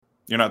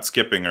You're not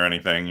skipping or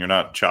anything. You're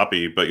not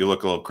choppy, but you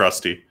look a little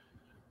crusty.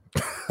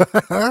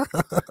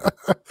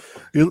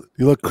 You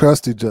look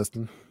crusty,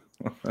 Justin.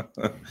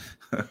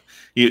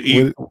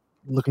 you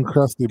looking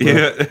crusty, bro.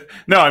 Yeah.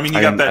 No, I mean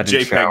you got that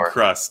JPEG shower.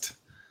 crust.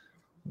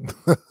 You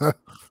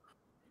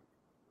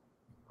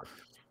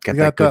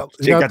got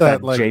that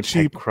like JPEG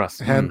cheap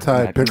crust,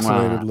 hentai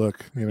pixelated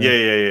look. You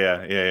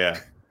know? Yeah.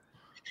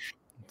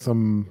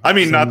 Some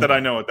not that I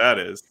know what that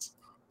is.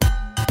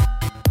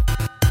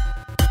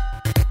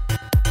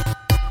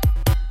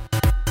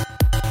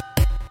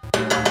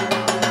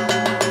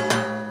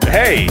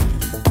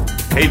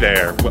 Hey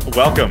there.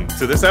 Welcome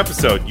to this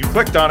episode. You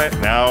clicked on it.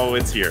 Now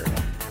it's here.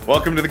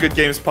 Welcome to the Good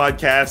Games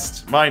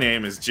Podcast. My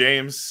name is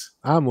James.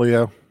 I'm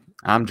Leo.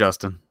 I'm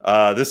Justin.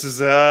 This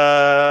is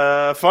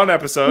a fun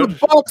episode.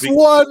 The Bucks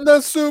won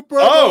the Super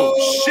Bowl.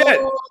 Oh, shit.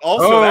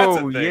 Also, that's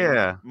a thing.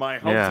 Yeah. My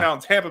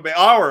hometown, Tampa Bay,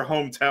 our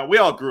hometown. We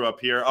all grew up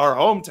here. Our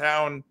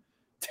hometown,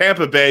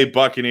 Tampa Bay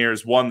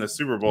Buccaneers won the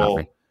Super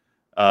Bowl.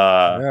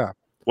 Yeah.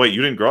 Wait,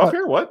 you didn't grow up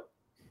here? What?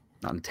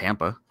 Not in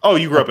Tampa. Oh,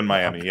 you grew up in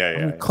Miami.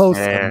 Yeah. Close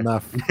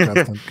enough.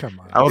 Justin. Come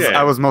on.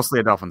 I was mostly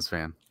a Dolphins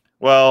fan.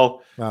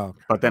 Well,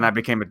 but then I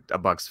became a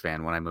Bucks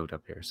fan when I moved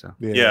up here. So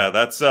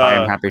that's. I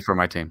am happy for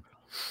my team.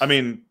 I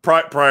mean,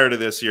 prior to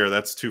this year,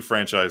 that's two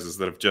franchises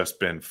that have just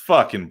been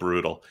fucking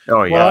brutal.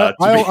 Oh yeah.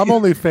 I'm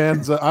only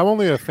fans. I'm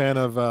only a fan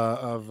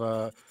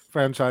of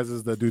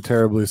franchises that do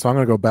terribly. So I'm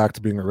going to go back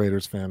to being a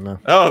Raiders fan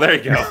now. Oh, there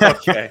you go.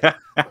 Okay.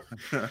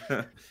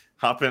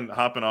 hopping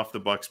off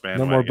the Bucks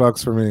bandwagon. No more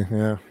Bucks for me.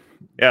 Yeah.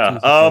 Yeah.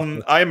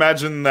 I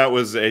imagine that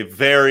was a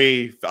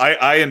very.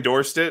 I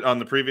endorsed it on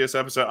the previous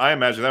episode. I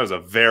imagine that was a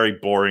very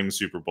boring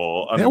Super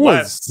Bowl. It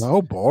was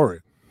so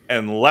boring.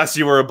 Unless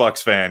you were a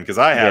Bucks fan, because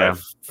I had a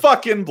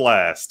fucking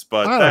blast.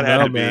 But that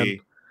had to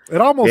be. It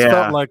almost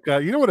felt like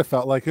you know what it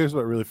felt like. Here's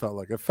what it really felt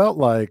like. It felt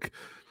like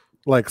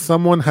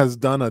someone has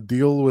done a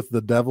deal with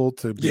the devil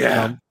to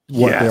become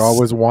what they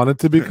always wanted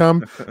to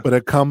become, but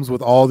it comes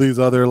with all these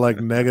other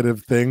like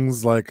negative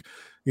things, like.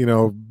 You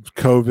know,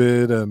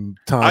 COVID and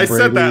Tom Brady. I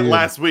said that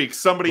last week.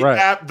 Somebody,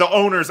 the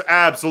owners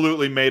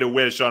absolutely made a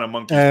wish on a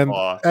monkey's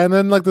paw. And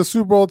then like the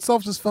Super Bowl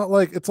itself just felt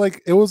like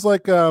it was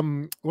like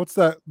what's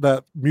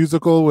that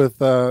musical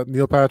with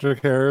Neil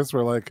Patrick Harris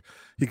where like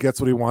he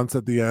gets what he wants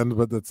at the end,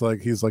 but it's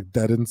like he's like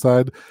dead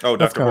inside. Oh,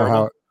 that's Dr.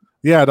 Horrible.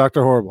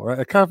 Dr. Horrible, right?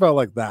 It kind of felt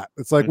like that.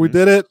 It's like we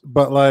did it,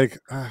 but like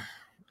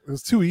it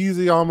was too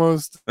easy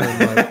almost.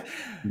 And like,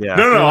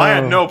 No, I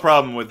had no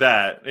problem with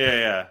that.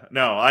 Yeah.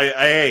 No,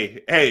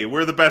 hey,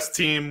 we're the best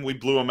team. We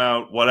blew them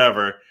out,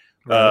 whatever.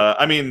 Right.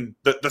 I mean,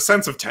 the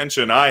sense of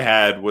tension I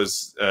had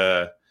was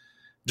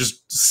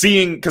just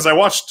seeing, because I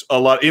watched a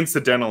lot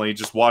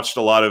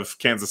of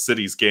Kansas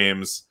City's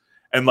games.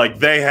 And like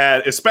they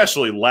had,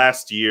 especially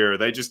last year,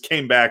 they just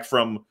came back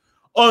from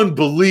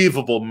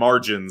unbelievable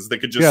margins. They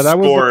could just that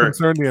score. was the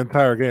concern the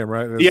entire game,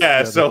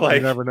 right? So like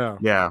you never know.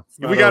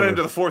 We got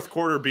into the fourth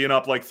quarter being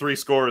up like 3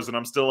 scores, and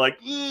I'm still like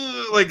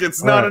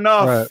it's not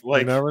enough. Right.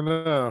 Like you never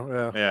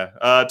know.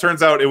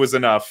 Turns out it was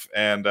enough,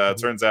 and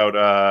turns out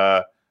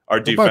our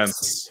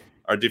defense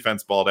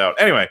balled out.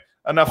 Anyway,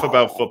 enough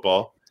about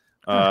football.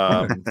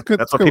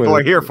 That's what people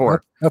are here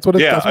for. That's what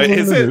it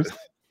is.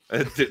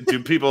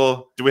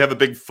 Do we have a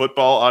big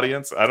football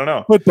audience? I don't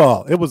know.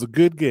 Football. It was a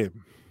good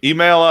game.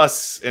 Email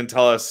us and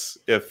tell us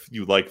if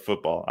you like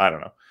football. I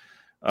don't know.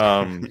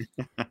 I don't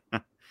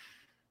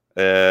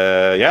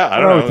know.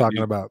 What are we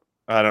talking about?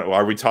 I don't know.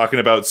 Are we talking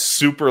about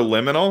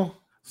Superliminal?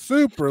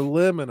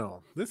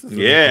 Superliminal. This is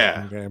an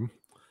interesting game.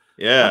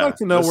 Yeah. I'd like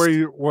to know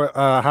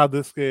how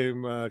this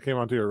game came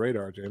onto your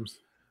radar, James.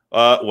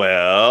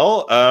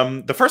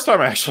 The first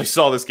time I actually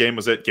saw this game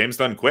was at Games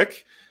Done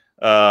Quick.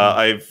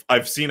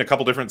 I've seen a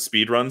couple different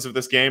speed runs of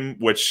this game,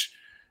 which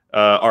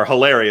are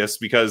hilarious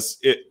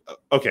because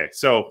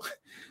so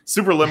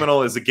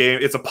Superliminal is a game.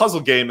 It's a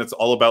puzzle game that's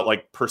all about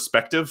like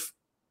perspective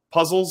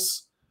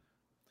puzzles.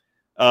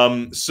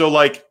 So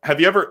like, have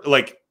you ever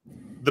like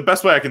the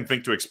best way I can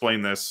think to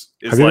explain this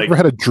is have you ever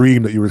had a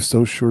dream that you were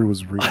so sure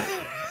was real?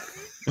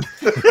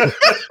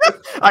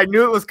 I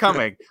knew it was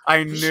coming.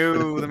 I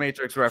knew the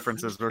Matrix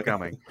references were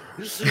coming.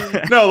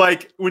 No,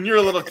 like when you're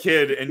a little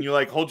kid and you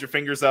like hold your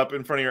fingers up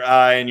in front of your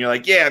eye and you're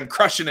like, yeah, I'm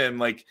crushing him.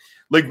 Like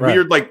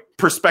weird, like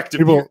perspective.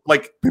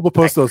 People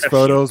post those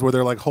photos where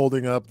they're like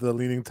holding up the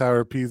Leaning Tower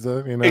of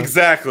Pisa. You know,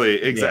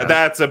 exactly. Yeah.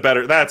 That's a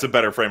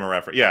better frame of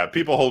reference. Yeah,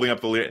 people holding up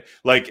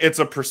it's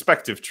a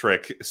perspective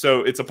trick.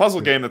 So it's a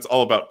puzzle game that's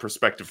all about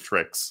perspective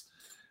tricks.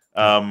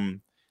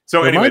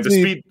 So anyway,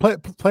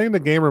 playing the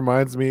game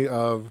reminds me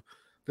of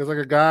there's like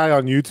a guy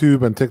on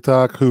YouTube and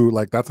TikTok who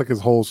like that's like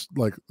his whole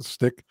like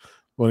stick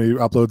when he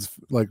uploads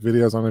like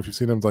videos. I don't know if you've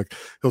seen him. It's like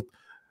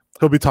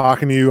he'll be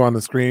talking to you on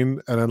the screen,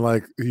 and then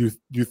like you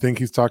think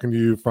he's talking to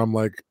you from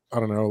like I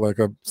don't know, like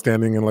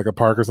standing in like a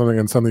park or something,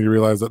 and suddenly you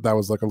realize that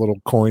was like a little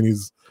coin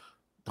he's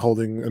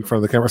holding in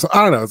front of the camera. So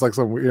I don't know, it's like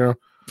some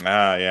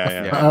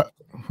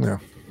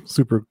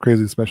super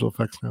crazy special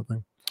effects kind of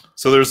thing.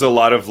 So there's a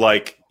lot of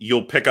like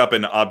you'll pick up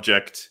an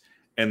object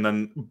and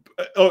then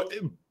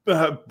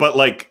but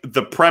like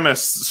the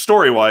premise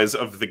story-wise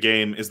of the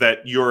game is that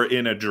you're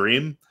in a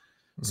dream.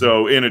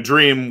 So in a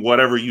dream,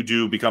 whatever you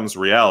do becomes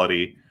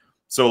reality.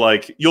 So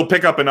like you'll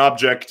pick up an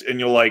object and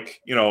you'll like,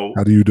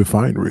 how do you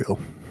define real?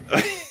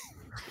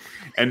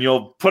 And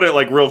you'll put it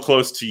like real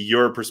close to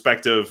your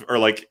perspective or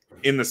like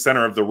in the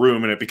center of the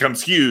room and it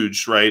becomes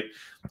huge, right?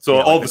 So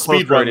all the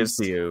speed runs is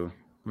to you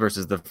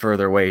versus the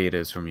further away it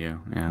is from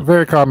you. Yeah.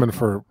 Very common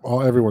for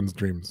everyone's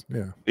dreams.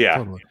 Yeah.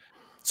 Totally.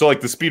 So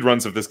like the speed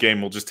runs of this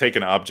game will just take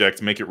an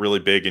object, make it really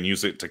big, and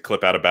use it to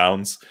clip out of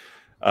bounds.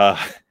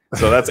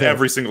 So that's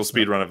every single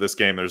speed run of this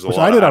game. There's a lot.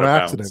 I did on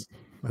accident.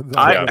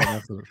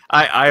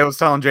 I was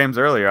telling James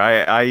earlier.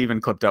 I even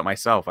clipped out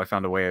myself. I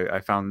found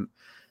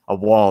a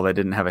wall that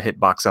didn't have a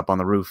hitbox up on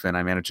the roof, and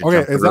I managed to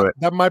jump through it.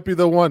 That might be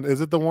the one.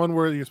 Is it the one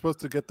where you're supposed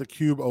to get the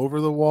cube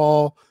over the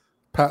wall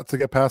to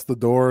get past the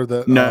door?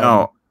 That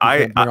no,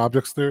 I bring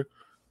objects through.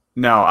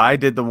 No, I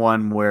did the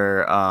one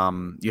where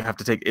you have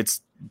to take.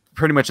 It's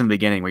pretty much in the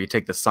beginning where you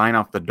take the sign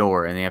off the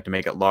door and you have to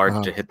make it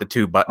large to hit the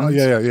two buttons.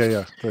 Oh,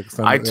 yeah.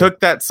 I took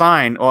that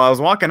sign. Well, I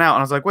was walking out and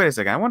I was like, wait a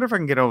second. I wonder if I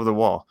can get over the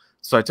wall.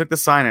 So I took the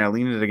sign and I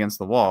leaned it against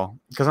the wall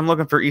because I'm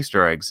looking for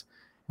Easter eggs.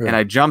 Yeah. And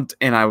I jumped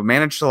and I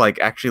managed to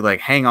actually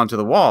hang onto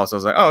the wall. So I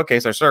was like, oh, okay.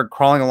 So I started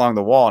crawling along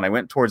the wall and I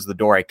went towards the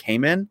door I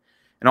came in.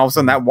 And all of a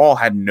sudden that wall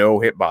had no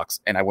hitbox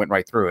and I went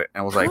right through it.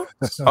 And I was like,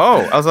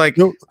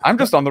 I'm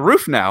just on the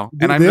roof now.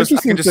 And I can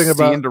just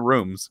see into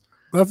rooms.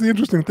 That's the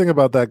interesting thing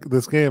about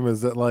this game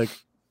is that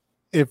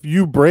if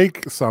you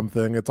break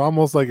something, it's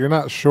almost like you're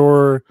not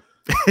sure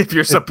if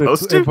you're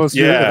supposed to. If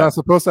that's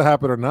supposed to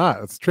happen or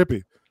not. It's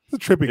trippy. It's a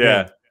trippy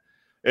game.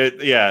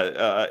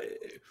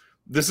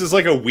 This is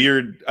like a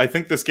weird. I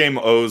think this game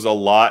owes a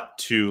lot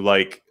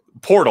to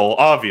Portal.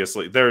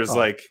 Obviously, there's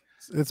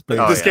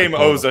this game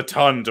owes a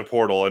ton to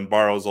Portal and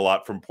borrows a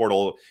lot from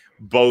Portal,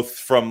 both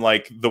from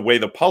the way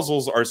the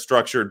puzzles are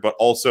structured, but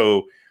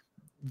also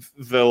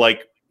the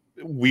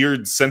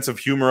weird sense of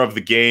humor of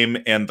the game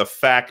and the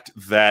fact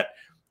that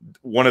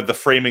one of the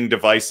framing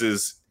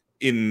devices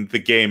in the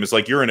game is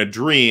you're in a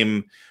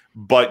dream,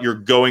 but you're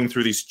going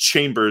through these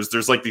chambers.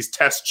 There's these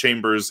test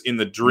chambers in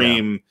the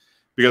dream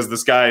because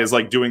this guy is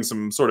doing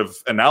some sort of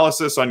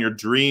analysis on your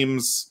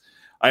dreams.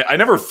 I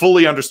never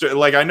fully understood.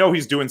 I know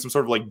he's doing some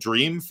sort of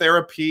dream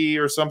therapy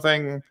or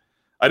something.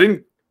 I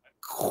didn't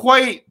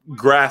quite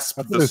grasp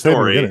the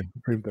story.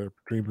 Dream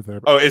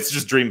therapy. Oh, it's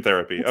just dream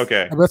therapy.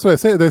 Okay, that's what I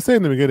say. They say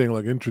in the beginning,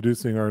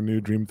 introducing our new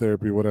dream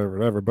therapy,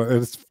 whatever. But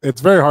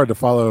it's very hard to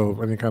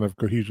follow any kind of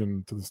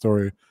cohesion to the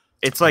story.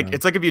 It's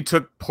if you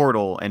took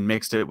Portal and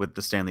mixed it with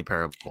the Stanley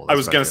Parable. I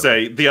was going to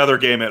say the other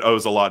game it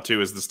owes a lot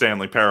to is the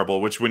Stanley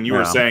Parable, which when you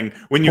were saying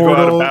when you Portal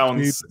go out of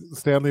bounds,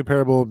 Stanley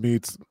Parable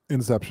meets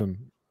Inception.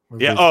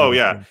 Yeah. Oh,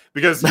 yeah.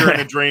 Because you're in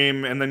a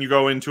dream, and then you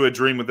go into a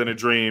dream within a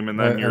dream, and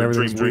then you're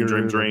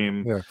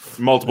dream. Yeah.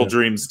 Multiple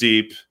dreams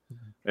deep.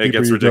 It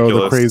gets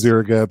ridiculous. The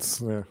crazier it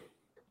gets. Yeah.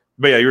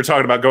 But yeah, you were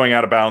talking about going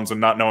out of bounds and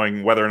not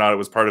knowing whether or not it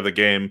was part of the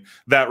game.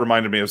 That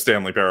reminded me of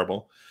Stanley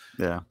Parable.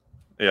 Yeah.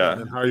 Yeah.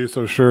 And how are you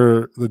so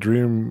sure the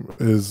dream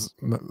is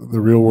the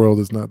real world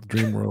is not the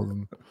dream world?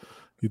 And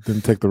you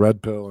didn't take the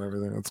red pill and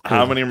everything. That's crazy.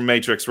 How many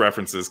Matrix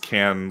references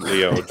can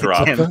Leo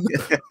drop? We're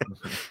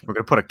going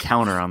to put a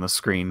counter on the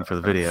screen for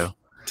the video.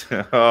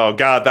 Oh,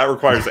 God, that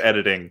requires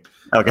editing.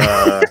 Okay.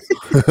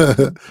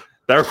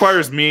 That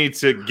requires me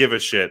to give a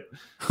shit.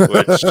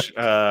 Which,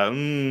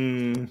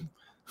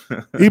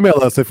 email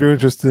us if you're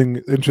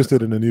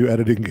interested in a new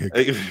editing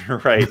gig.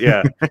 Right,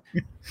 yeah.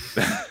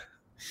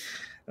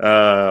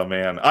 Oh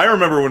man, I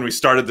remember when we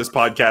started this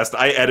podcast,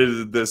 I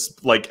edited this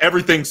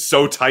everything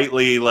so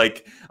tightly. I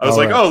was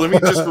let me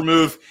just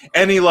remove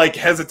any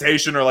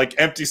hesitation or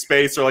empty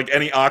space or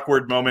any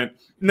awkward moment.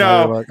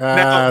 No,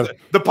 now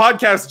the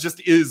podcast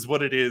just is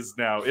what it is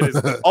now. It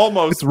is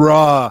almost it's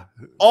raw,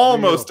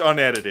 almost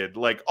unedited,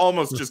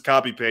 almost just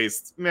copy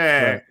paste.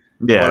 Meh,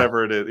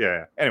 whatever it is.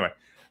 Yeah. Anyway,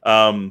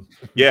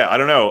 I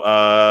don't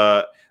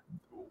know.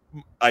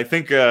 I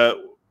think.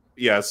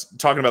 Yes,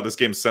 talking about this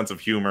game's sense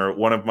of humor,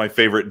 one of my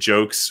favorite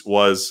jokes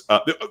was...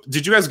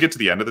 did you guys get to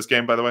the end of this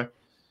game, by the way?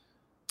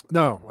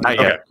 No. Not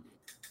yet.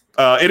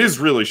 It is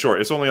really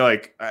short. It's only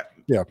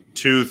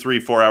 2, 3,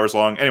 4 hours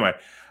long. Anyway,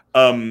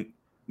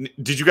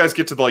 did you guys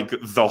get to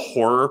the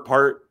horror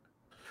part?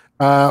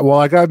 Well,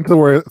 I got into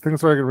where things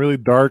started getting really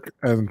dark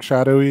and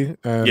shadowy,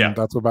 and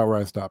that's about where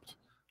I stopped.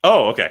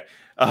 Oh, okay.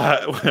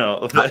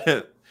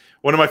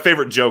 One of my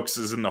favorite jokes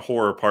is in the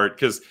horror part,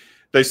 because...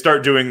 they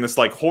start doing this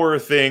horror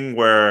thing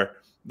where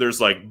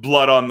there's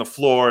blood on the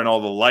floor and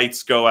all the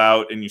lights go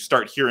out and you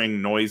start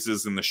hearing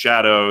noises in the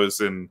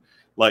shadows and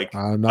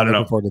I'm not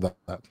looking forward to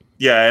that.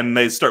 Yeah, and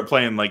they start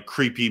playing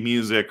creepy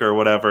music or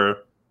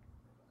whatever.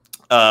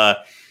 And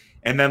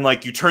then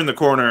you turn the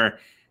corner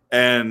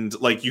and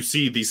you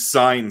see these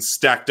signs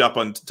stacked up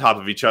on top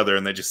of each other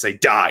and they just say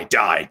die,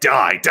 die,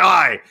 die,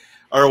 die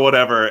or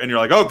whatever. And you're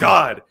like, oh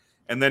God.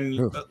 And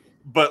then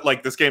but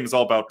this game is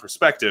all about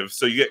perspective.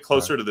 So you get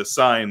closer to the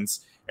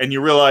signs and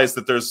you realize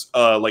that there's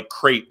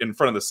crate in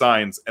front of the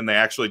signs and they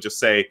actually just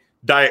say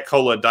Diet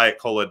Cola, Diet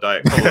Cola,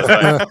 Diet Cola.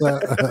 Diet Cola.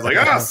 I was like,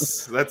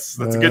 yes, that's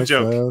a good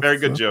joke. Very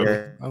good joke.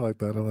 I like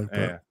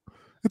that.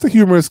 It's a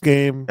humorous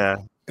game. Yeah,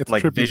 it's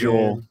like a trippy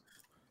game.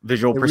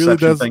 visual It perception really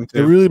does. thing too.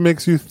 It really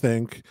makes you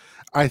think.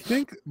 I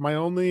think my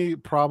only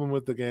problem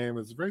with the game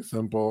is very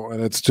simple,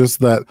 and it's just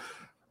that.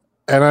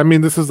 And I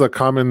mean, this is a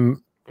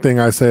common thing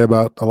I say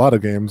about a lot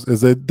of games: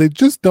 is that they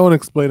just don't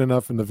explain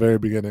enough in the very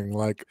beginning.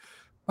 Like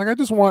I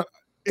just want.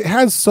 It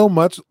has so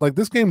much. Like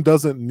this game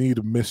doesn't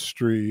need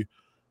mystery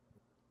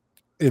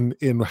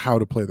in how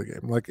to play the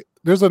game. Like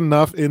there's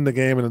enough in the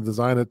game and the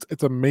design.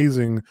 It's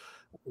amazing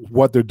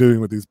what they're doing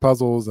with these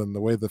puzzles and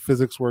the way the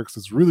physics works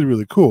is really,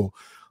 really cool.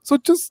 So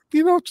just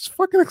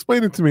fucking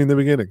explain it to me in the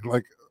beginning,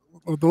 like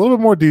with a little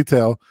bit more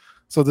detail,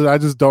 so that I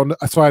just don't.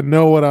 So I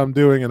know what I'm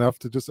doing enough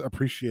to just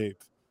appreciate.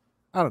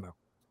 I don't know.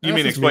 You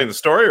mean explain the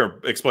story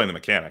or explain the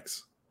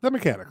mechanics? The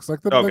mechanics,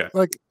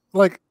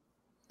 like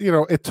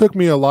it took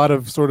me a lot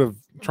of sort of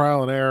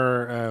trial and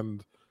error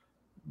and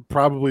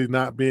probably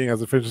not being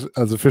as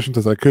efficient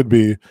as I could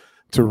be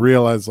to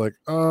realize like,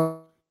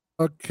 oh,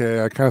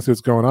 okay, I kind of see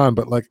what's going on.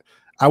 But like,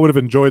 I would have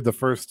enjoyed the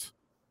first.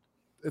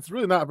 It's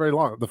really not very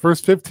long. The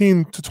first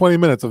 15 to 20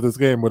 minutes of this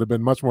game would have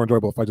been much more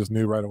enjoyable if I just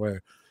knew right away.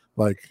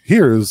 Like,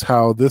 here's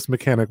how this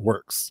mechanic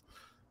works.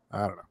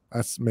 I don't know.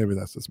 That's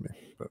just me,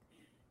 but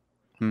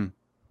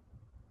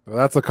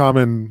that's a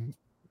common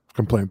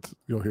complaint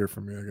you'll hear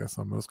from me, I guess,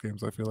 on most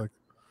games. I feel like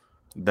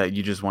that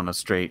you just want a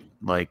straight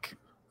like.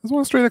 I just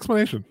want a straight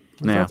explanation.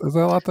 Is that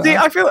a lot to See,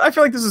 ask? I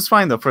feel like this is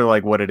fine though for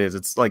like what it is.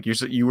 It's like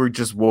you were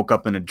just woke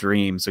up in a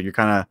dream, so you're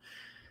kind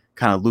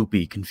of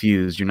loopy,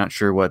 confused. You're not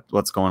sure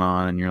what's going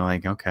on, and you're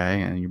like,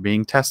 okay, and you're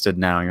being tested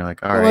now. And you're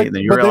like, all right, and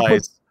then you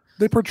realize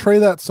they portray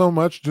that so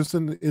much just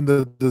in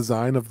the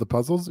design of the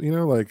puzzles.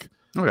 Like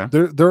okay,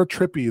 they're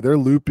trippy, they're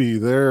loopy,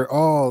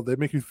 they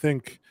make you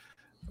think.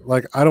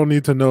 Like I don't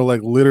need to know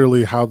like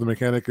literally how the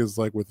mechanic is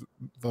like with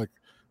like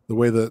the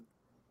way that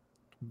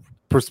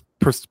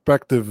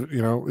perspective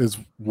is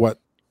what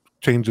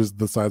changes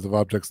the size of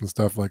objects and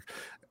stuff. Like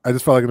I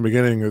just felt like in the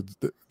beginning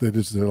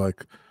they're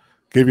like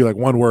gave you like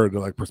one word,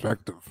 like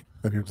perspective,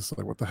 and you're just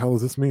like, what the hell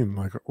does this mean?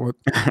 Like what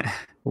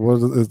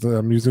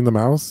I'm using the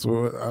mouse?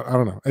 I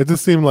don't know. It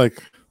just seemed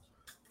like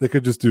they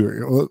could just do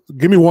it.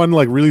 Give me one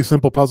like really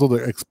simple puzzle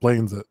that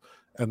explains it,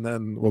 and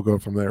then we'll go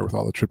from there with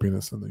all the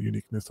trippiness and the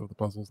uniqueness of the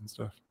puzzles and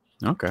stuff.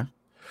 Okay.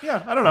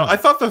 Yeah, I don't know. I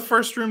thought the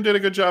first room did a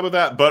good job of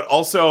that, but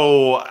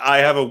also I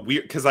have a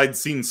weird because I'd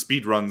seen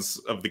speed runs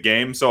of the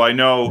game, so I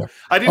know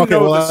I didn't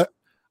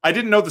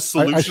know the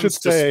solutions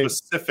to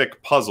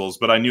specific puzzles,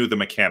 but I knew the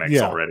mechanics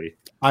already.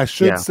 I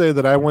should say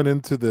that I went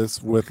into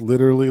this with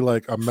literally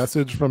like a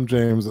message from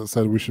James that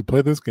said we should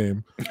play this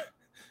game,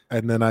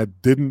 and then I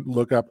didn't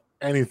look up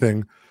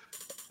anything.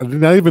 I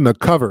did not even a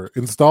cover.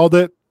 Installed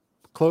it,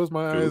 closed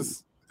my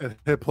eyes, and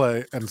hit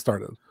play, and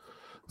started.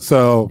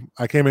 So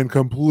I came in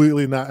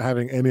completely not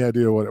having any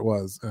idea what it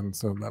was, and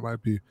so that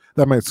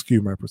might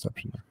skew my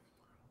perception.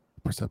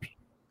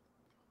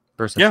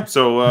 Yeah.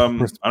 So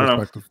I don't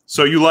know.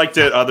 So you liked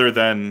it, other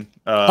than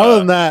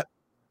that,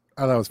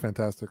 I thought it was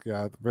fantastic.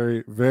 Yeah,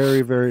 very,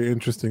 very, very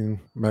interesting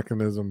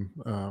mechanism,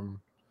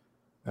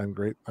 and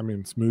great. I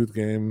mean, smooth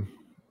game,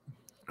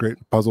 great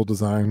puzzle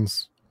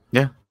designs.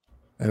 Yeah,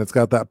 and it's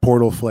got that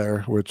portal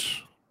flair,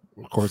 which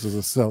of course is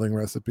a selling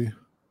recipe.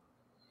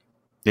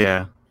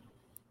 Yeah.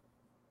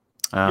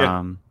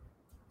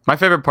 My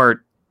favorite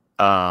part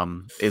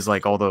is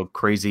like all the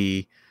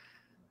crazy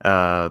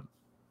like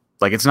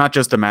it's not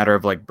just a matter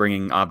of like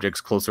bringing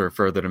objects closer or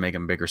further to make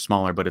them bigger,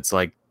 smaller, but it's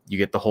like you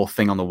get the whole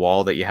thing on the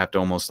wall that you have to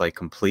almost like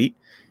complete,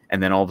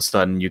 and then all of a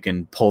sudden you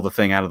can pull the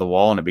thing out of the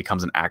wall and it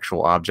becomes an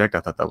actual object. I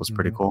thought that was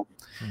pretty cool.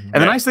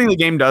 And the nice thing the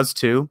game does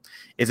too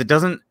is it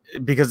doesn't,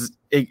 because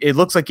it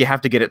looks like you have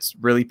to get it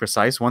really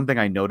precise. One thing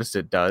I noticed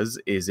it does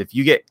is if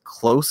you get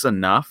close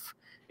enough,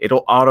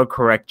 it'll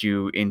auto-correct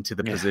you into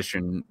the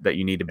position that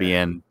you need to be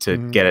in to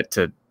get it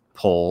to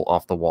pull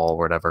off the wall or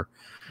whatever.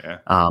 Yeah.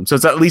 So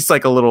it's at least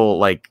like a little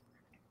like,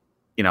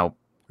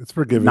 it's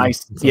forgiving.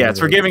 Nice. Yeah, it's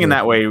forgiving in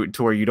that way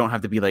to where you don't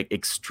have to be like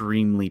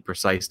extremely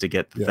precise to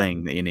get the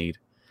thing that you need.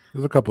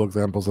 There's a couple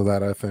examples of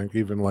that, I think,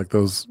 even like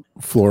those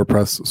floor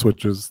press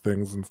switches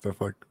things and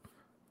stuff like.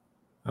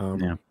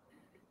 Yeah.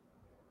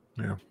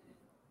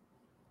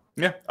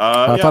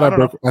 I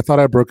thought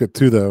I broke it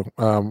too, though.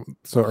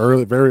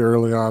 So very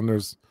early on,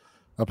 there's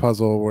a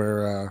puzzle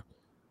where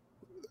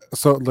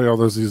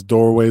there's these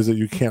doorways that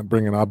you can't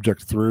bring an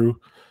object through,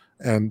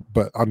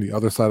 but on the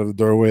other side of the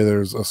doorway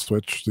there's a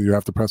switch that you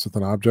have to press with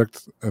an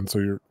object, and so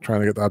you're trying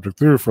to get the object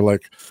through for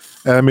like,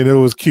 and I mean it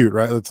was cute,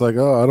 right? It's like,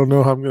 oh, I don't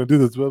know how I'm going to do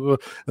this, blah, blah.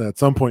 And at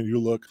some point you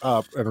look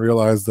up and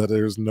realize that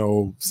there's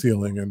no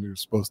ceiling and you're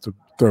supposed to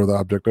throw the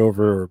object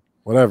over or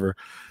whatever.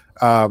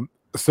 But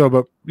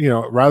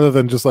rather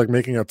than just like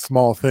making a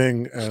small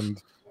thing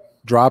and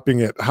dropping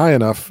it high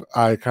enough,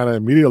 I kind of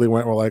immediately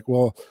went,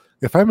 well,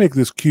 if I make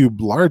this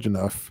cube large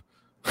enough,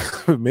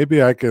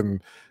 maybe I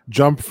can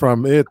jump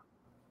from it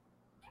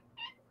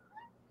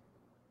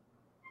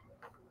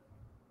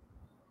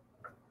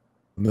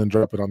and then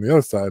drop it on the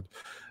other side.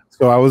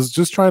 So I was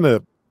just trying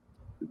to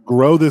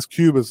grow this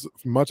cube as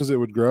much as it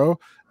would grow,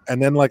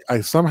 and then like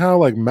I somehow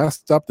like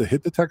messed up the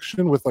hit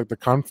detection with like the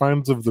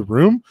confines of the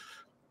room,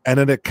 and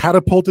then it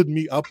catapulted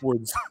me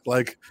upwards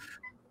like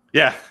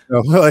Yeah.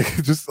 like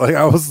just like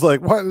I was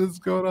like, what is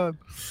going on?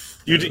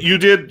 You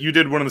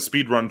did one of the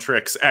speed run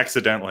tricks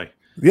accidentally.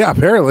 Yeah,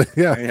 apparently.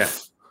 Yeah. Yeah.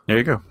 There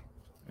you go.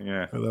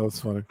 Yeah. That was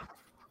funny.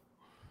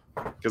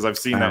 Because I've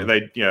seen that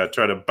they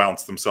try to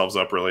bounce themselves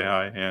up really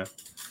high. Yeah.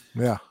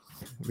 Yeah.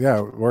 Yeah,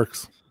 it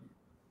works.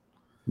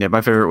 Yeah,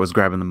 my favorite was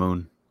grabbing the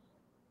moon.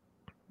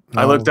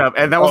 I No. looked up,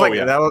 and that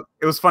was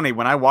it was funny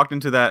when I walked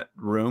into that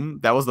room.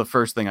 That was the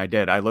first thing I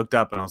did. I looked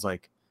up and I was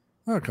like,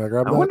 Oh, can I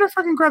grab I that? wonder if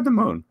I can grab the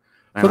moon.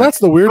 And So I'm that's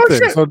the weird "Oh, thing.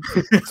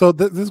 shit." So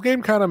this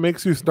game kind of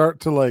makes you start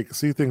to like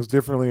see things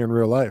differently in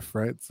real life,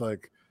 right? It's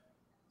like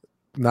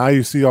now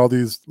you see all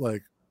these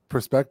like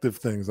perspective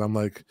things. I'm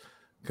like,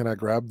 can I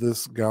grab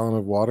this gallon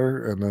of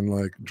water and then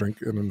like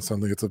drink, and then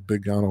suddenly it's a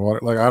big gallon of water?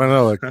 Like I don't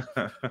know, like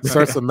it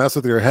starts to mess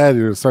with your head.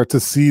 You start to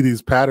see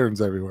these patterns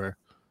everywhere.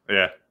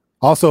 Yeah.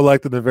 Also,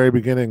 like in the very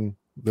beginning,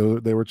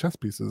 they were chess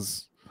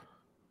pieces,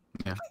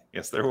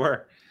 Yes, there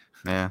were.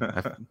 Yeah,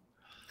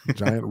 I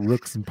giant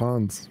rooks and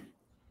pawns.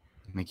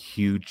 make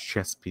huge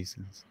chess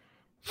pieces.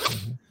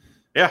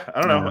 Yeah,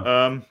 I don't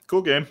know.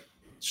 Cool game.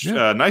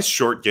 Yeah. Nice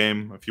short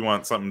game if you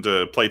want something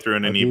to play through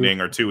in an I do.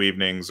 evening or 2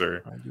 evenings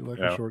or I do like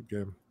Yeah. a short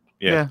game.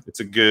 Yeah. It's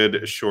a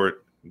good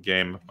short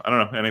game. I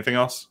don't know. Anything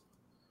else?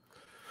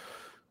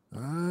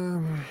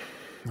 I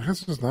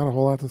guess there's not a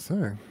whole lot to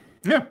say.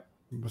 Yeah.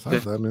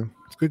 Besides that, I mean,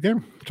 it's a good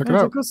game. Check it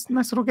Yeah, out. it's a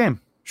nice little game.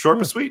 Short Yeah.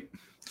 but sweet.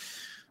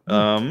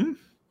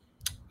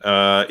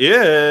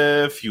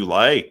 If you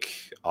like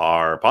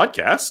our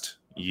podcast,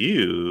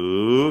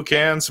 you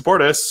can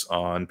support us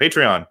on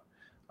Patreon.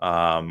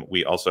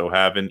 We also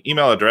have an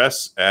email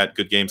address at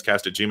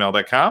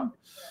goodgamescast@gmail.com.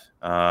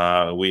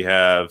 We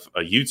have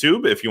a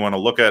YouTube. If you want to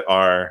look at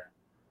our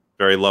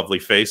very lovely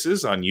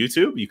faces on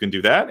YouTube, you can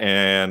do that.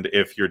 And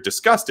if you're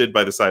disgusted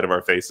by the sight of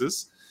our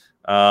faces,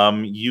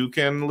 you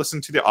can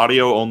listen to the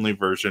audio only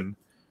version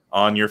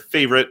on your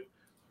favorite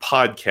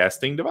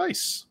podcasting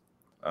device.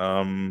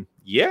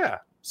 Yeah,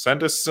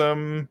 send us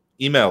some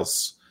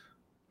emails.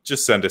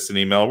 Just send us an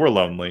email. We're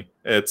lonely.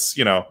 It's,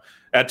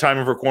 at time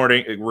of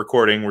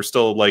recording, we're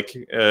still like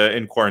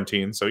in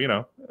quarantine.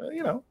 So,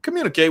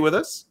 communicate with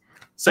us.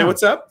 Say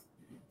what's up.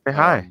 Say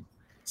hi.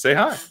 Say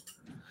hi.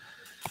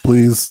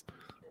 Please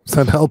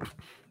send help.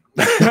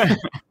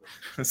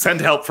 Send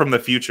help from the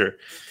future.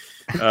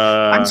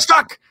 I'm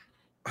stuck.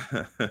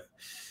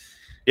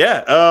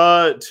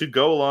 Yeah, to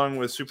go along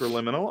with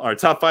Superliminal, our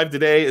top 5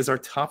 today is our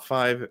top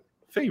 5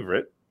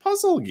 favorite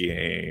puzzle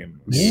games.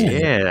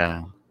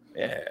 Yeah.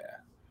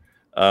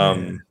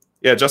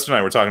 Yeah, Justin and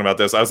I were talking about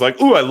this. I was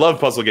like, ooh, I love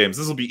puzzle games.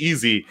 This will be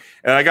easy.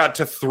 And I got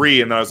to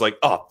 3, and then I was like,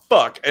 oh,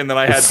 fuck. And then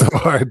I had It's so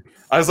hard.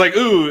 I was like,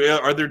 ooh,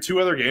 are there 2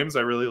 other games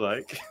I really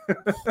like?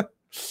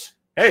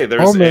 Hey,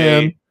 there's Oh,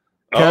 man.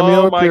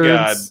 Cameo oh my god.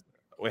 appearance.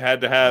 We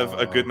had to have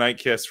a goodnight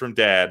kiss from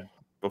Dad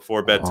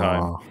before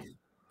bedtime. Aw.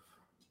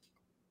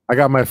 I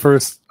got my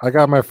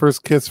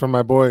first kiss from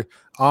my boy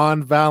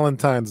on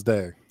Valentine's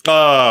Day.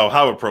 Oh,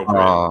 how appropriate.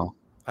 Oh,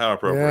 How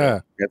appropriate. Yeah,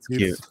 that's he's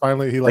cute.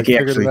 finally he Like he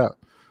figured actually- it out.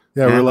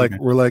 Yeah, Yeah,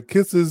 we're like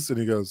kisses, and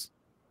he goes.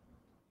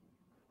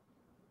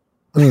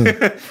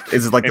 "Mm."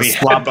 Is it like And the he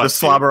slob, headbutts the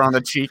slobber on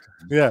the cheek?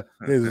 Yeah,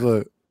 he's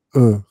like.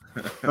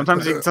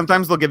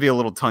 Sometimes they'll give you a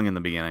little tongue in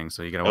the beginning,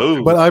 so you gotta.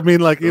 Ooh. But I mean,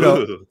 like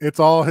Ooh. it's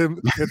all him.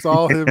 It's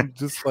all him.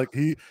 Just like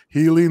he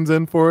leans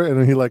in for it, and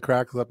then he like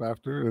cracks up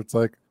after. It's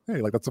like,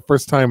 hey, like that's the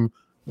first time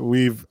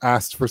we've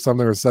asked for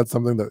something or said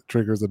something that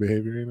triggers the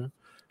behavior.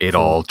 It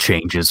all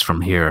changes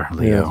from here,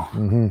 Leo. Yeah.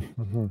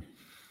 Mm-hmm.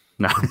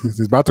 No. He's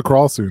about to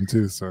crawl soon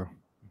too, so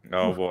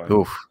Oh boy.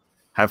 Oof.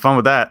 Have fun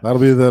with that. that'll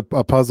be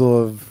a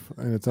puzzle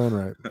in its own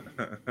right.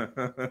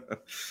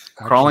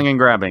 Crawling and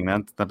grabbing,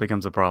 that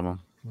becomes a problem.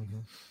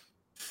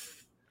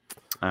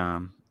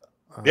 Mhm.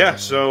 Yeah,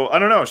 so I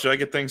don't know. Should I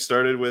get things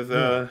started with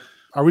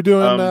Are we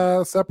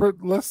doing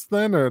separate lists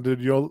then, or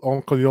did you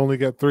only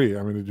get 3?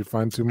 I mean, did you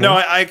find 2 more? No,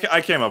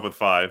 I came up with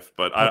 5,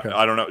 but Okay.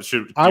 I don't know.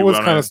 I was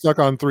kind of stuck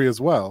on 3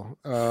 as well.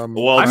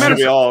 Well, I should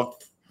managed- we all?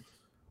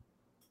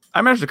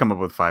 I managed to come up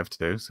with 5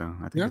 too, so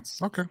I think yeah, it's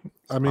okay.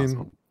 I mean,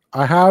 possible.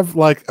 I have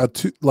like a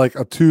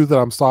two that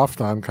I'm soft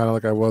on, kind of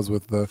like I was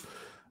with the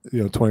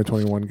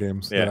 2021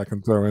 games that Yeah. I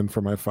can throw in for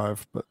my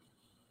 5. But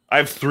I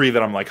have 3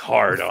 that I'm like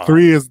hard on.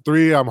 3 is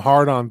 3. I'm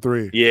hard on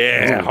 3.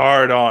 Yeah, Ooh.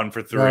 hard on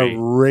for 3.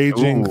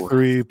 Raging Ooh.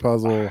 3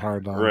 puzzle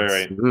hard on.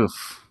 Right.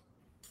 Oof.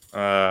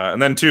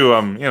 And then 2,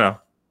 Yeah,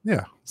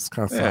 it's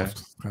kind of Yeah. soft.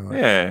 It's kinda like,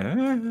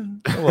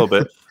 yeah, a little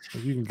bit.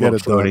 you can get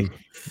it Little done,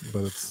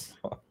 but it's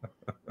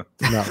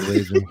not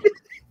raging.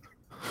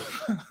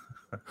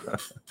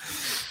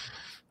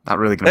 Not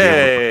really gonna be able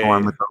Hey. to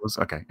perform with those.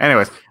 Okay.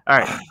 Anyways, all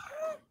right.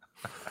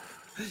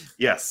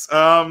 Yes.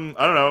 I don't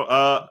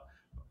know.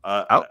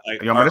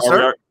 You want me to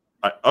start?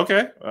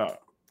 Okay.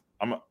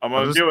 I'm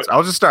gonna do it.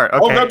 I'll just start.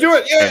 Oh Okay. no, do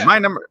it! Yeah. Okay, my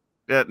number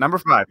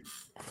 5.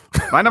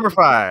 My number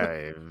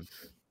 5.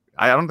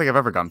 I don't think I've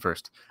ever gone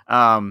first.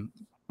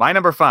 My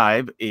number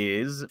 5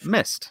 is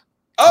Myst.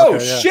 Oh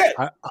Okay, yeah. shit!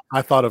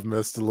 I thought of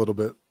Myst a little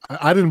bit.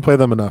 I didn't play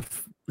them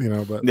enough,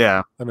 but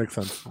Yeah, that makes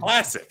sense.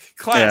 Classic.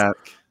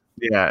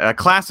 yeah, a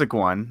classic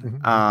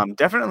one. Mhm.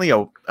 Definitely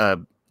a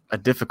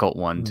difficult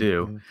one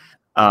too.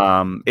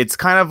 Mhm. It's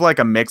kind of like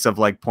a mix of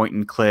like point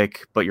and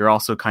click, but you're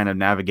also kind of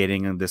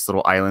navigating this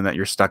little island that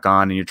you're stuck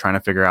on, and you're trying to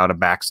figure out a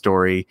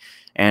backstory.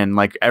 And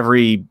like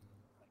every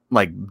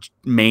like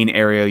main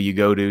area you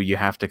go to, you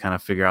have to kind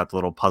of figure out the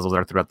little puzzles that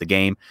are throughout the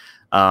game.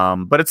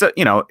 But it's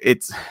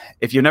it's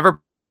if you've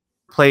never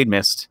played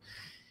Myst,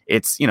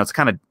 it's it's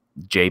kind of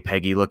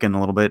JPEGy looking a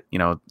little bit,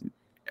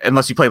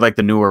 unless you play like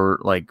the newer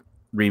like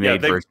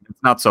remade version.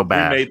 It's not so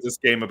bad. Remade this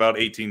game about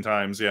 18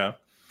 times. Yeah.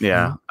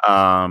 Yeah.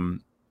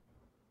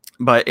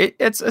 But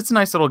it's a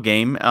nice little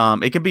game.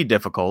 It can be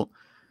difficult,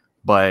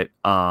 but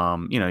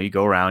you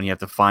go around, you have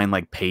to find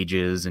like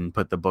pages and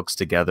put the books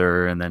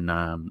together, and then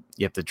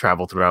you have to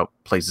travel throughout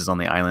places on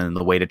the island, and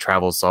the way to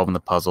travel is solving the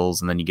puzzles,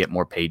 and then you get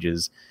more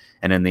pages,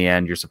 and in the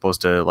end you're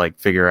supposed to like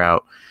figure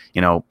out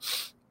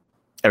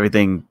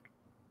everything,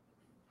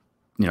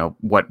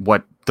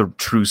 what the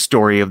true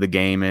story of the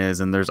game is.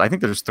 And I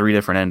think there's 3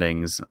 different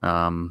endings.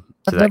 I've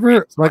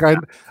never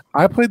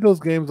I played those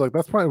games, like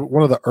that's probably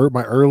one of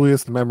my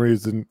earliest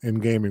memories in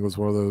gaming was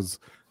one of those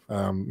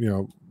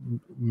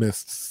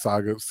Myst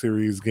Saga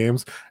series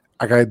games.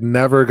 Like I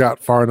never got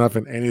far enough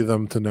in any of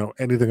them to know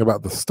anything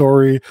about the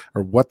story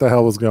or what the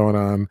hell was going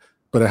on,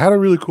 but it had a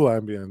really cool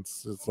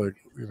ambience. It's like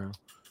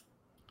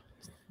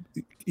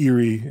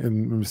eerie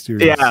and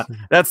mysterious. Yeah,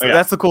 that's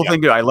the cool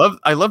thing too. I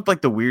loved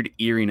like the weird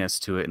eeriness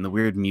to it and the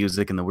weird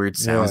music and the weird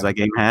sounds that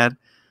game had.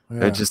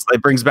 Yeah.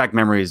 It brings back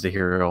memories to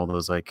hear all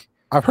those like.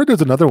 I've heard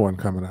there's another one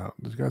coming out.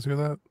 Did you guys hear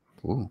that?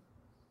 Ooh.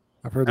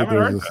 I've heard that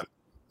there's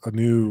a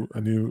new.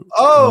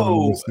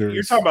 Oh,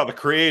 you're talking about the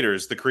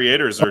creators. The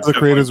creators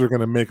are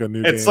going to make a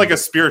new. It's game. Like a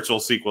spiritual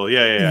sequel.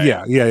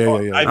 Yeah. I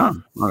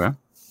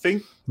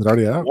think it's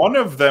already out. One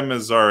of them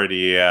is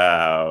already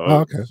out.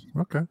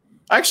 Oh, okay.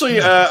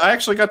 Actually, I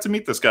actually got to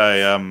meet this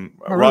guy,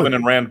 Robin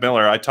and Rand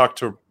Miller. I talked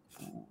to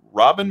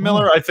Robin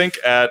Miller, I think,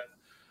 at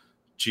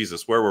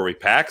where were we?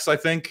 PAX, I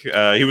think.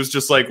 He was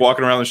just like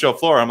walking around the show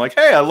floor. I'm like,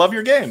 hey, I love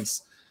your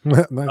games.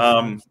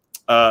 Nice.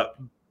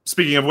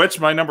 Speaking of which,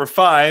 my number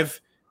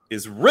 5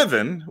 is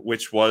Riven,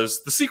 which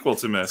was the sequel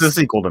to Myst. The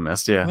sequel to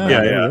Myst, yeah.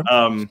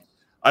 Yeah.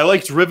 I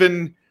liked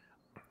Riven.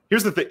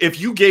 Here's the thing: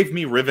 if you gave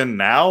me Riven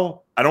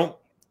now, I don't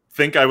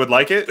think I would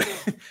like it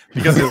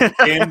because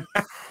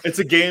it's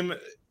a game.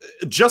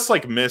 Just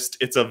like Myst,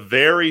 it's a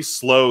very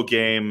slow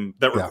game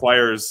that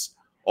requires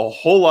a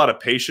whole lot of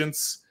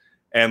patience,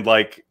 and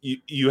like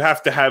you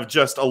have to have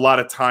just a lot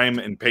of time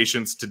and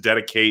patience to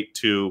dedicate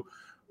to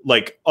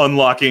like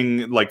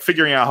unlocking, like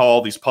figuring out how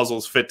all these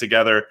puzzles fit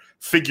together,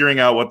 figuring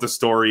out what the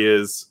story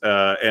is,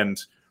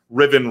 and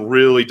Riven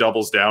really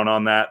doubles down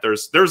on that.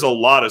 There's a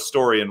lot of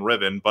story in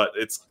Riven, but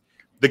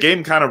the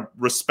game kind of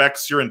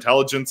respects your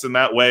intelligence in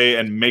that way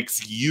and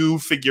makes you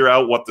figure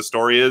out what the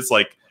story is.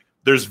 Like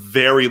there's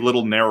very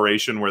little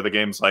narration where the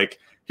game's like,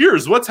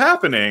 here's what's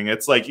happening.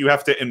 It's like you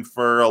have to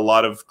infer a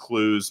lot of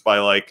clues by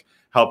like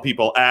how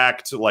people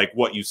act, like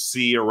what you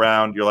see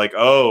around. You're like,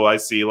 oh, I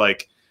see,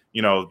 like,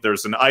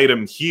 there's an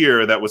item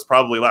here that was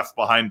probably left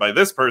behind by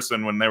this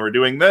person when they were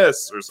doing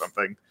this or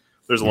something.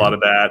 There's a lot of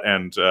that.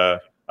 And I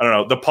don't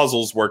know, the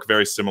puzzles work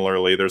very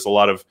similarly. There's a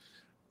lot of,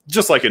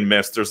 just like in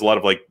Myst, there's a lot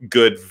of like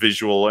good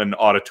visual and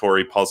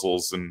auditory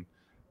puzzles. And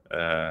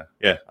I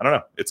don't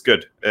know. It's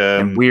good.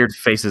 And weird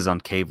faces on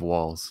cave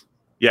walls.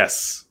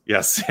 Yes.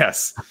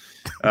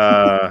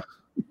 The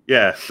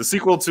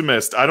sequel to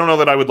Myst. I don't know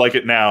that I would like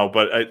it now,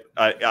 but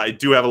I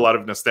do have a lot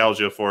of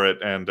nostalgia for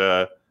it. And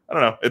I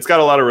don't know. It's got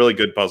a lot of really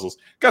good puzzles.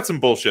 Got some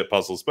bullshit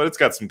puzzles, but it's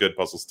got some good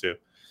puzzles too.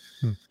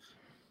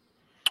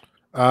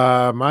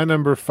 My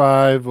number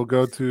 5 will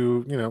go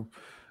to,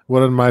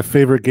 one of my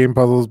favorite game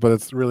puzzles, but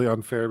it's really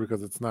unfair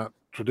because it's not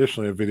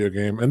traditionally a video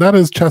game, and that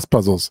is chess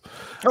puzzles.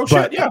 Oh,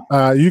 shit,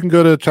 yeah. You can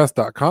go to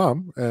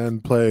chess.com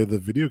and play the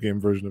video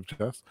game version of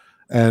chess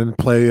and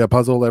play a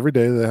puzzle every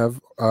day. They have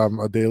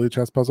a daily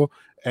chess puzzle,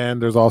 and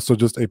there's also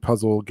just a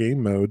puzzle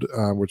game mode,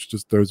 which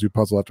just throws you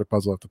puzzle after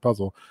puzzle after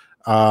puzzle.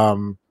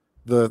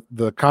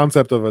 The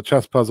concept of a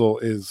chess puzzle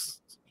is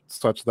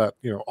such that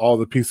all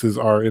the pieces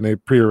are in a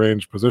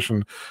prearranged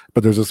position,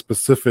 but there's a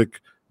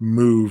specific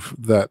move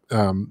that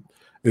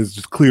is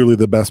just clearly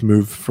the best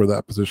move for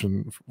that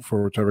position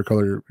for whichever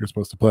color you're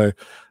supposed to play,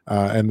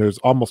 and there's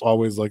almost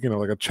always like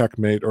a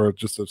checkmate or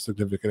just a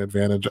significant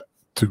advantage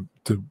to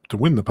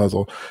win the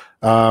puzzle.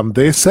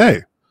 They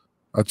say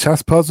a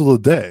chess puzzle a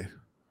day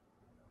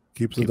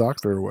keeps the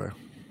doctor away.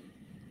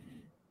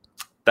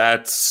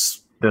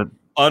 That's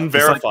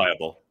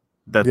unverifiable.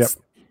 That's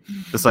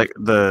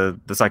the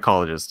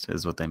psychologist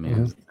is what they mean.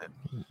 Mm-hmm.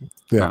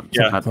 Not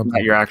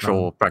your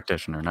actual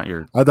practitioner, not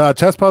your.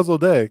 Chess puzzle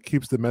day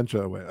keeps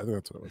dementia away. I think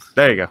that's what it was.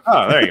 There you go.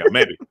 Oh, there you go.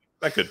 Maybe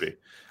that could be.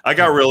 I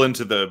got real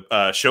into the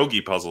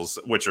shogi puzzles,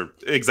 which are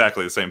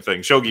exactly the same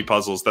thing. Shogi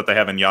puzzles that they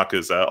have in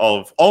Yakuza,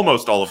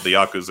 almost all of the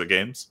Yakuza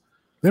games.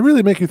 They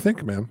really make you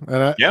think, man.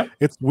 And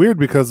it's weird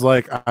because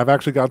like I've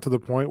actually got to the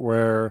point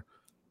where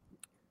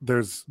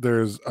there's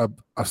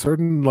a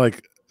certain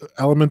like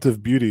element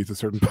of beauty to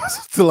certain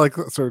puzzles, to like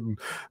certain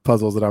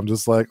puzzles that I'm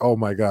just like, oh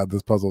my god,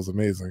 this puzzle is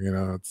amazing. You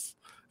know, it's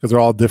because they're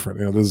all different.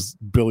 You know, there's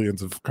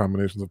billions of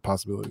combinations of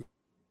possibilities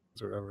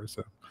or whatever.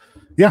 So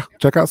yeah,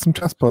 check out some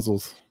chess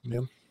puzzles,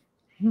 man.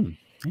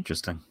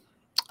 Interesting.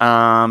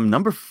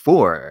 Number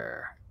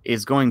 4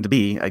 is going to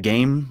be a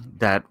game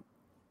that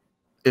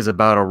is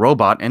about a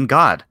robot and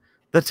God,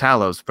 the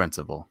Talos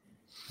Principle.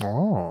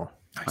 Oh,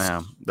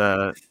 nice.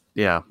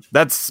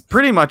 That's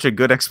pretty much a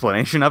good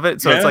explanation of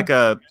it. So it's like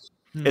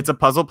it's a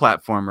puzzle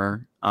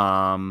platformer.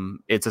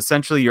 It's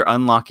essentially you're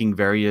unlocking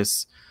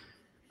various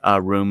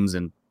rooms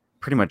and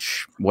pretty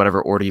much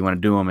whatever order you want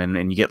to do them in,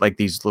 and you get like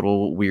these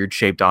little weird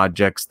shaped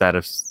objects that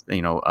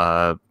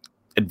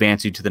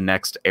advance you to the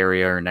next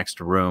area or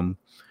next room.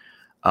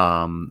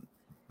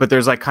 But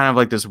there's like kind of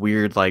like this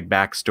weird like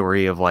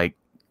backstory of like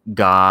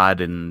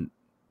God and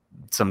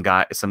some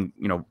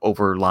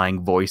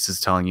overlying voice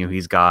is telling you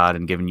he's God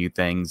and giving you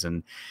things,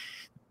 and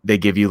they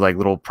give you like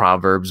little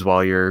proverbs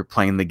while you're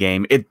playing the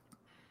game.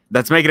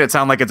 That's making it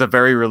sound like it's a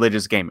very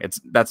religious game.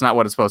 That's not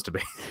what it's supposed to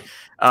be.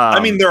 I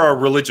mean, there are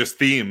religious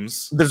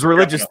themes. There's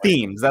religious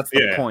themes. That's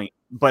the point.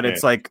 But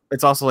it's like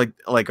it's also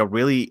like a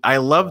really. I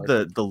love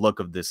the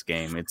look of this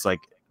game. It's like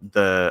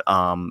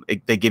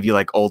they give you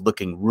like old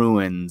looking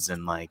ruins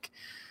and like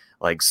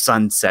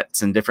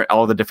sunsets and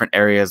all the different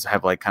areas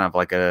have like kind of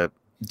like a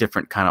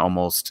different kind of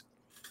almost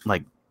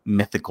like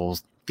mythical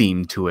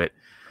theme to it.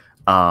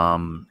 I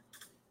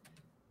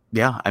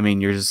mean,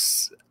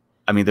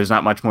 there's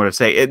not much more to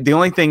say. The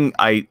only thing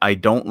I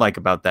don't like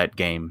about that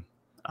game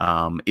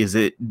is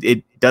it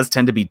does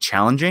tend to be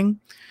challenging.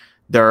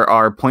 There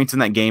are points in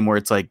that game where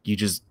it's like you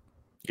just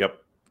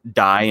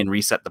die and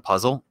reset the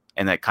puzzle,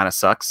 and that kind of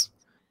sucks.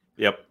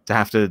 To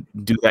have to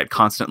do that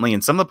constantly,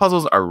 and some of the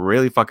puzzles are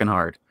really fucking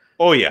hard.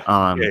 Oh yeah.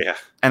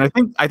 And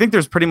I think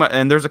there's pretty much,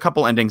 and there's a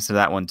couple endings to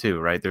that one too,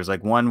 right? There's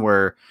like one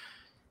where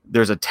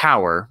there's a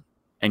tower,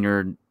 and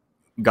your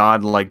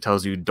God like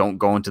tells you don't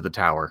go into the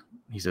tower.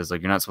 He says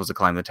like you're not supposed to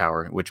climb the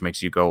tower, which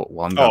makes you go,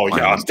 well, I'm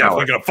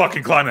definitely gonna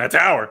fucking climb that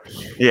tower.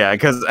 Yeah,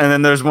 and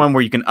then there's one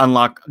where you can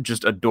unlock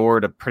just a door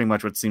to pretty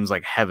much what seems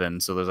like heaven.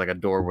 So there's like a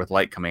door with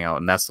light coming out,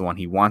 and that's the one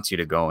he wants you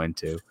to go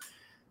into.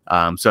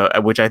 So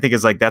which I think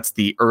is like that's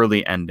the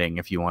early ending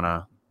if you want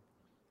to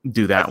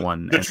do that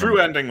one. The true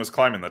ending was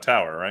climbing the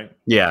tower, right?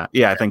 Yeah,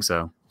 I think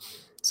so.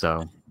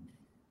 So,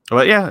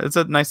 but yeah, it's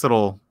a nice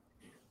little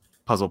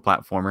puzzle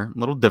platformer, a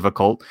little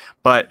difficult,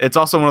 but it's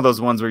also one of those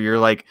ones where you're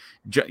like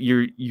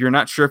you're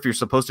not sure if you're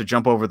supposed to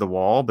jump over the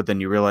wall, but then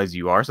you realize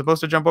you are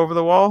supposed to jump over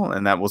the wall,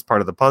 and that was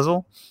part of the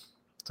puzzle.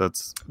 So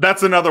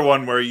that's another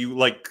one where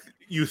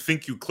you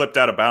think you clipped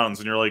out of bounds,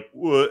 and you're like,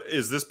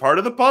 is this part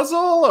of the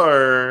puzzle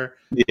or?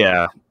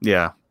 Yeah.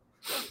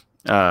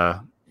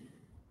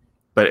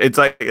 But it's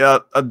like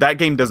that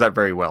game does that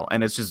very well,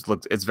 and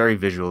it's very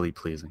visually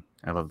pleasing.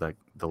 I love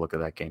the look of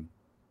that game,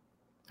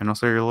 and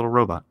also you're a little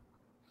robot.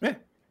 Yeah.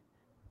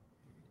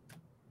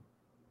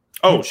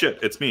 Oh shit!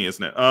 It's me,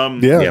 isn't it?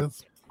 Yeah.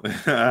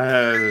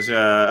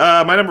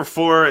 My number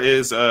 4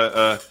 is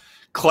a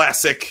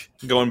classic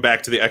going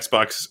back to the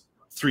Xbox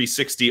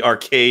 360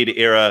 arcade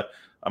era.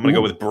 I'm gonna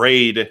go with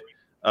Braid,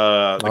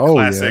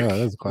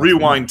 classic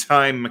rewind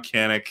time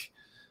mechanic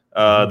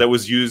that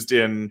was used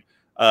in.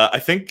 I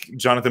think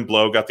Jonathan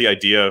Blow got the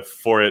idea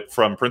for it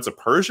from Prince of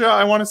Persia,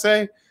 I want to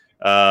say.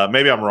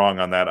 Maybe I'm wrong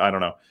on that. I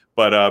don't know.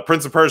 But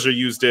Prince of Persia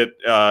used it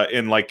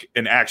in like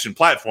an action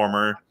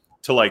platformer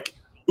to like,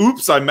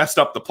 oops, I messed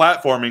up the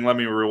platforming. Let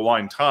me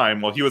rewind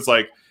time. Well, he was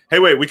like, hey,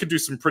 wait, we could do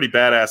some pretty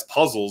badass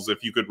puzzles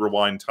if you could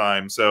rewind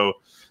time. So,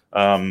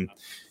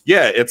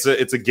 it's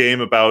a game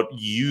about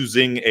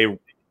using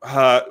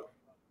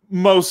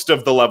most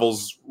of the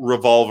levels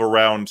revolve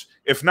around,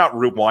 if not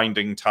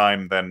rewinding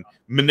time, then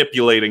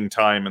manipulating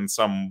time in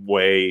some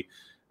way.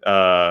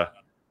 I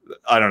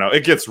don't know.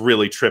 It gets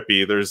really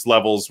trippy. There's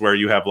levels where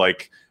you have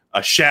like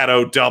a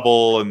shadow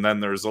double, and then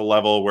there's a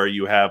level where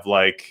you have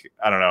like,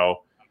 I don't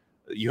know,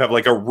 you have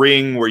like a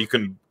ring where you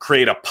can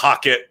create a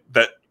pocket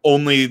that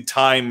only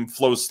time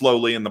flows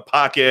slowly in the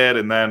pocket,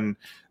 and then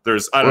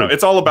there's, I don't know.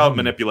 It's all about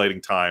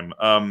manipulating time.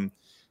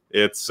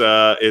 It's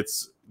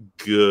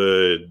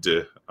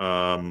good.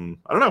 I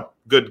don't know.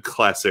 Good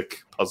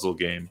classic puzzle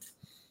game.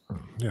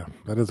 Yeah,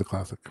 that is a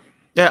classic.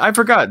 Yeah, I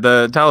forgot.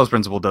 The Talos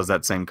Principle does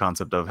that same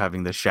concept of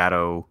having the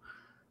shadow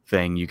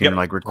thing. You can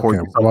like record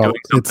yourself doing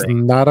something.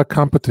 It's not a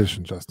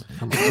competition, Justin.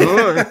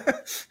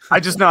 I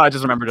just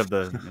remembered of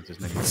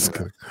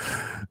the.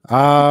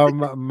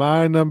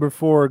 My number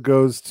 4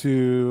 goes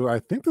to, I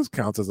think this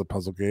counts as a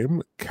puzzle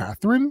game,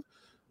 Catherine.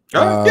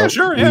 Yeah,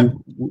 sure. Yeah,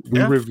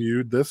 we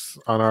reviewed this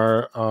on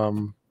our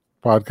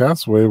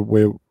podcast way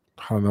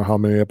I don't know how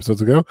many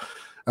episodes ago.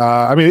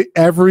 I mean,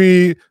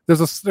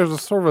 there's a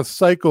sort of a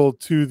cycle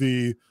to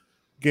the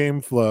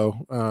game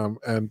flow,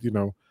 and you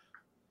know,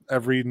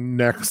 every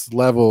next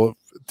level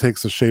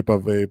takes the shape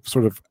of a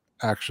sort of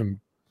action,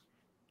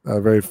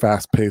 very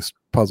fast-paced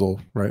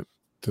puzzle, right?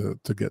 To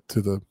get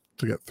through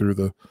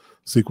the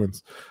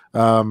sequence.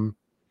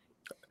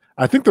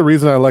 I think the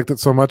reason I liked it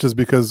so much is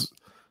because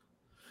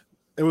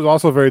It was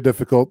also very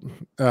difficult,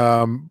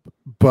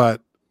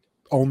 but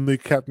only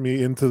kept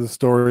me into the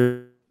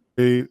story.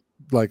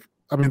 Like,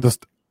 I mean,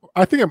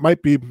 I think it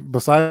might be,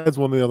 besides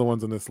one of the other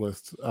ones in this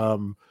list,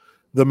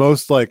 the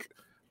most like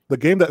the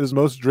game that is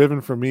most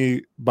driven for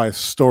me by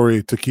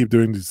story to keep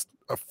doing these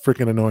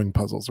freaking annoying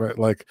puzzles, right?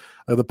 Like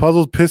the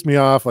puzzles pissed me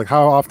off, like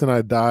how often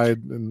I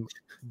died and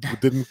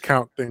didn't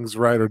count things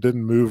right or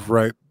didn't move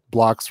right,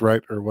 blocks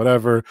right, or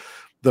whatever.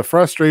 The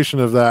frustration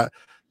of that,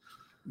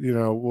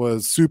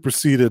 was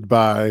superseded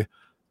by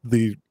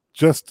the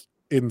just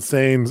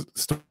insane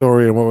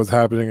story and what was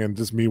happening, and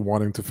just me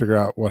wanting to figure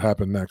out what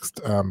happened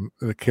next.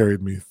 It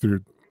carried me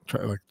through,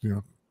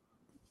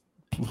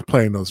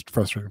 playing those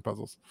frustrating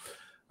puzzles.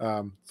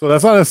 So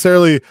that's not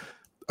necessarily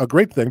a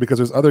great thing, because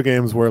there's other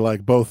games where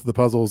like both the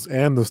puzzles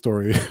and the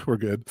story were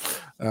good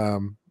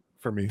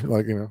for me.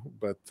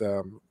 But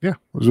yeah, it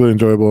was really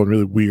enjoyable and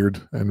really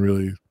weird and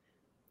really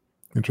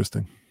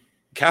interesting.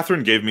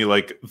 Catherine gave me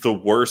like the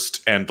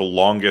worst and the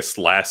longest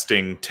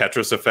lasting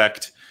Tetris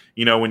effect.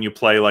 When you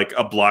play like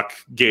a block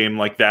game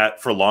like that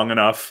for long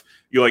enough,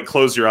 you like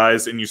close your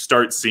eyes and you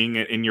start seeing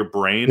it in your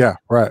brain. Yeah,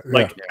 right.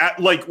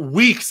 Like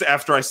weeks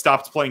after I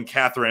stopped playing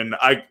Catherine,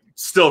 I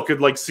still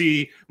could like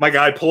see my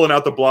guy pulling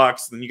out the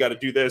blocks. Then you got to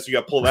do this, you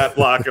got to pull that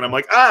block, and I'm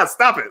like,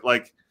 stop it!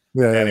 Like,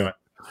 anyway.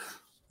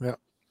 Yeah,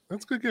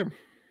 that's a good game.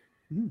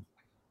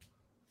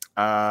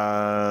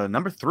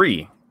 Number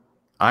 3.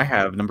 I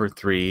have number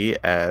 3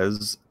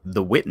 as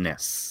The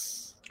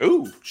Witness.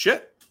 Ooh,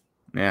 shit.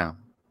 Yeah,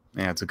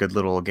 it's a good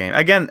little game.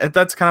 Again,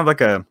 that's kind of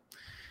like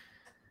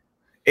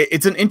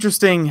it's an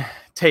interesting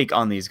take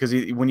on these,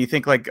 because when you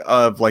think like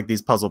of like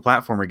these puzzle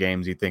platformer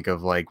games, you think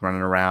of like running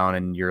around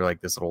and you're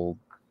like this little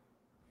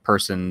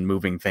person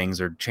moving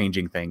things or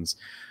changing things.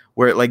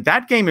 Where like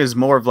that game is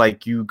more of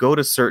like you go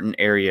to certain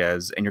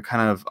areas and you're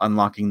kind of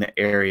unlocking the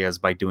areas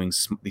by doing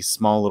these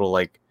small little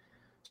like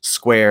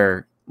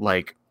square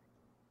like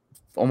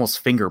almost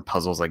finger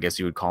puzzles, I guess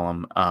you would call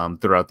them,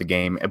 throughout the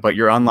game. But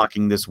you're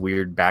unlocking this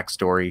weird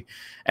backstory,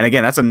 and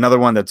again, that's another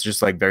one that's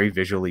just like very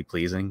visually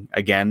pleasing.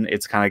 Again,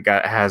 it's kind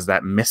of has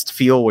that mist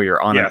feel where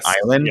you're on an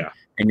island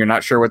and you're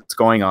not sure what's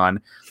going on.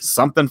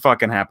 Something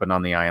fucking happened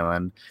on the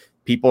island.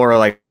 People are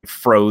like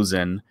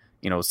frozen.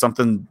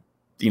 Something.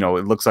 It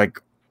looks like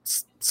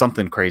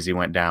something crazy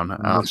went down.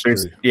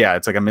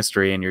 It's like a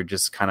mystery, and you're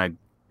just kind of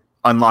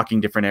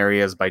unlocking different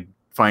areas by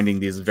finding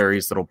these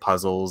various little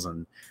puzzles,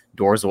 and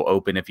doors will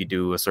open if you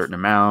do a certain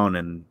amount,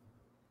 and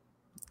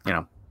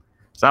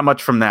it's not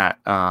much from that.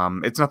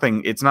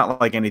 It's not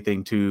like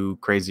anything too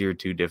crazy or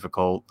too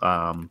difficult.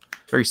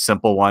 Very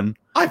simple one.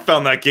 I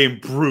found that game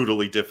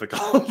brutally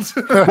difficult.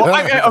 Well,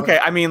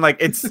 I mean, like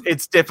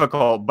it's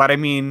difficult, but I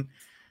mean,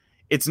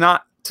 it's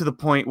not to the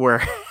point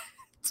where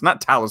it's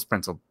not Talos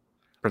Principle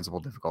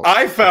difficult.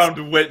 I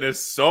found Witness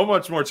so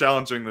much more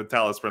challenging than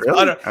Talos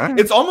Principle.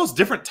 Really? It's almost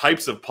different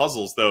types of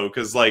puzzles though,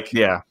 because like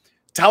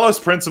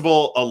Talos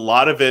Principle, a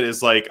lot of it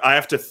is like I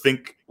have to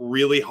think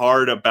really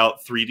hard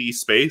about 3D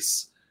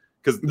space,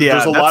 because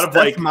there's a lot of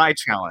like my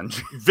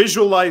challenge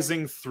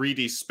visualizing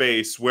 3D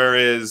space,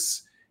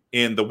 whereas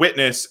in The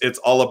Witness it's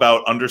all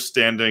about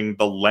understanding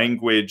the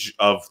language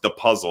of the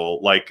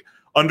puzzle, like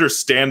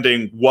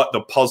understanding what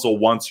the puzzle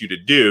wants you to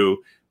do,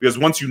 because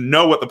once you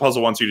know what the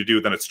puzzle wants you to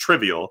do, then it's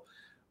trivial.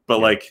 But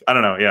like, I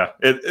don't know,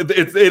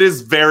 it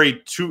is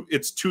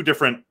it's two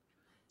different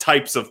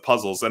types of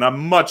puzzles, and I'm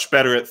much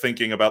better at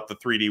thinking about the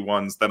 3D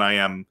ones than I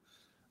am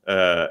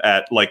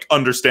at like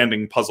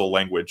understanding puzzle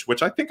language,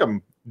 which I think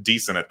I'm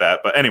decent at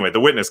that. But anyway, The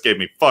Witness gave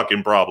me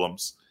fucking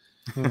problems.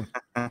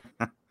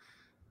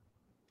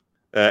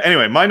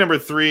 Anyway, my number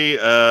 3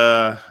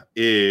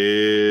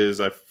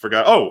 is, I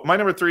forgot. Oh, my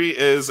number 3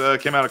 is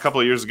came out a couple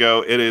of years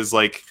ago. It is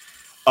like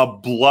a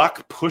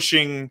block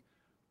pushing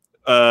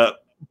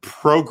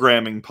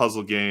programming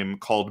puzzle game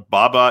called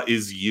Baba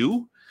Is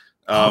You.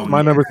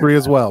 My number 3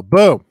 as well.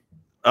 Boom.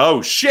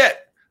 Oh shit.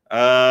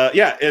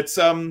 It's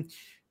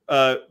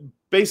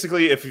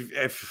basically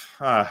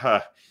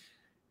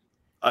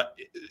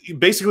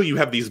basically you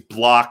have these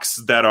blocks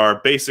that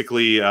are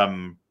basically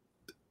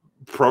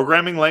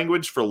programming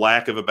language, for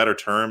lack of a better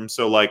term.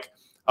 So like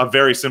a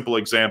very simple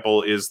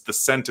example is the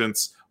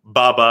sentence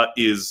Baba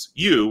is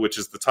you, which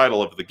is the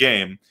title of the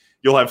game.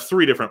 You'll have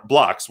 3 different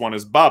blocks. One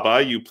is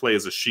Baba, you play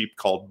as a sheep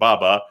called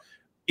Baba.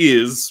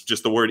 Is,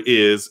 just the word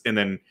is, and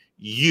then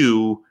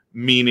you,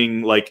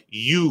 meaning like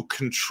you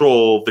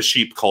control the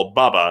sheep called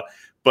Baba.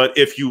 But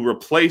if you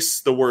replace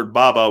the word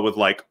Baba with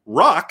like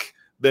rock,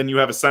 then you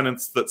have a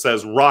sentence that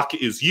says rock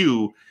is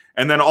you.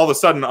 And then all of a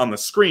sudden on the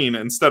screen,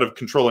 instead of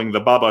controlling the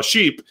Baba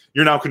sheep,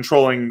 you're now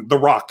controlling the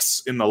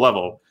rocks in the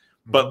level.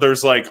 But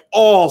there's like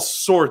all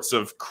sorts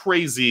of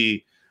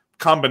crazy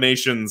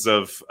combinations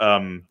of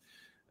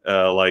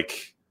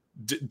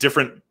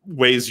different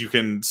ways you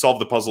can solve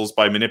the puzzles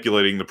by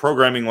manipulating the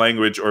programming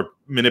language or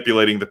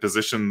manipulating the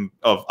position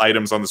of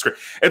items on the screen.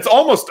 It's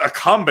almost a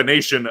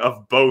combination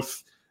of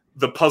both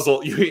the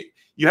puzzle.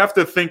 You have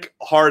to think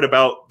hard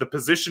about the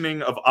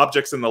positioning of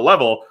objects in the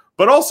level,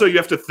 but also you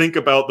have to think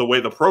about the way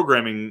the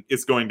programming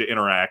is going to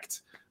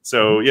interact.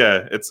 So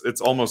yeah,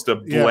 it's almost a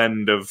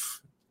blend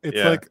of. It's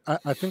like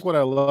I think what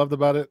I loved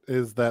about it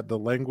is that the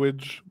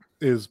language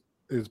is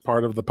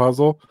part of the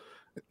puzzle,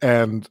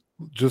 and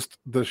just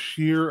the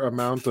sheer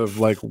amount of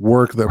like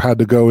work that had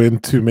to go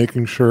into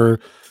making sure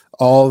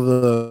all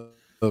the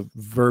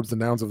verbs and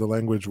nouns of the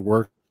language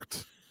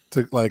worked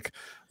to like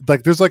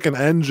there's like an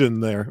engine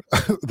there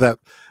that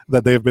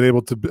they've been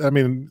able to. I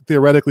mean,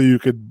 theoretically, you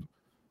could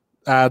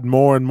add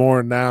more and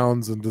more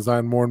nouns and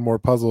design more and more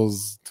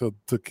puzzles to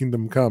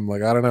Kingdom Come.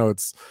 Like, I don't know,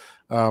 it's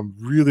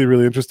really,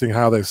 really interesting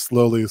how they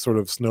slowly sort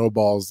of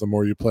snowballs the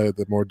more you play it,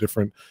 the more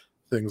different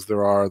things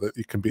there are that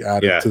you can be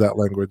added to that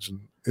language.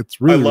 And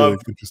it's really, really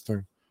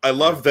interesting. I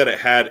love that it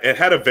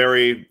had a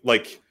very,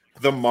 like,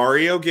 the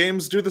Mario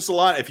games do this a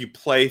lot. If you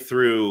play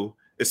through,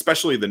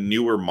 especially the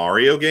newer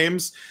Mario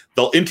games,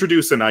 they'll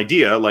introduce an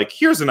idea, like,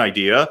 here's an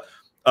idea.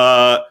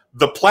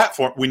 The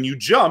platform, when you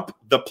jump,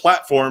 the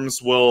platforms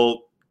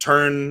will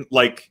turn,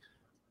 like,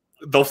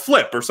 they'll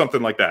flip or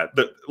something like that.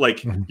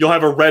 You'll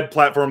have a red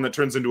platform that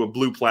turns into a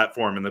blue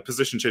platform and the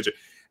position changes.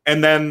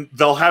 And then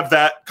they'll have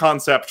that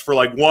concept for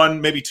like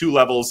 1, maybe 2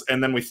 levels.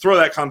 And then we throw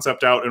that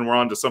concept out and we're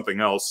on to something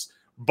else.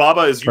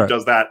 Baba Is You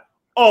does that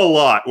a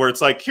lot, where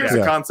it's like, here's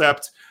a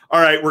concept.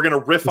 All right, we're going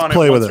to riff on it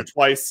once or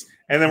twice.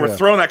 And then we're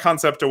throwing that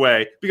concept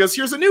away because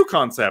here's a new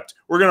concept.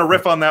 We're going to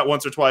riff on that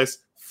once or twice,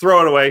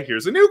 throw it away.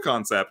 Here's a new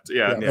concept.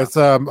 Yeah. It's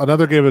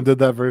another game that did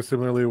that very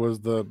similarly was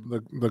the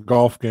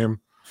golf game.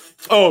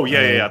 Oh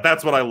yeah.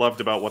 That's what I loved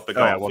about What the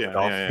Golf.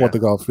 What the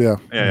Golf.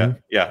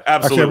 Yeah,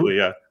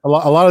 absolutely. Actually, a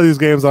lot of these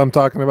games I'm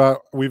talking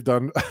about, we've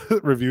done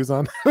reviews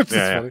on. Which is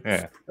funny.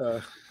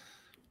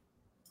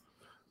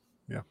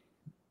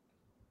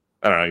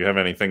 I don't know. You have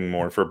anything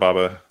more for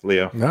Baba,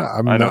 Leo? No,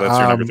 I know that's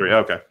your number 3.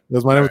 Okay,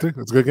 that's my number 3.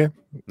 It's a good game.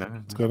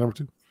 It's good number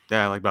 2.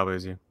 Yeah, I like Baba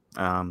Is You.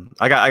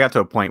 I got to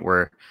a point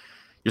where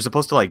you're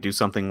supposed to like do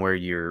something where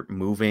you're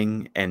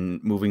moving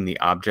the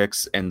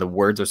objects, and the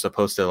words are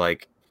supposed to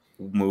like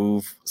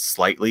move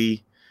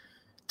slightly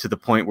to the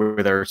point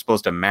where they're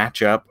supposed to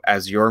match up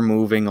as you're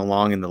moving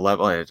along in the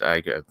level.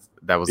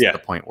 That was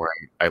the point where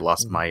I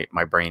lost my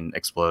brain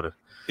exploded.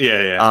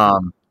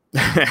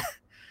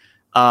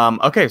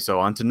 Okay, so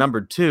on to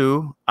number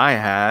 2. I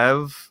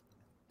have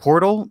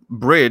Portal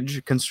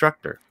Bridge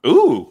Constructor.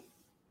 Ooh,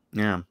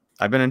 yeah,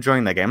 I've been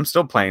enjoying that game. I'm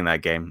still playing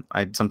that game.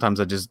 Sometimes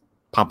I just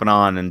pop it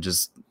on and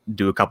just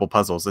do a couple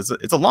puzzles.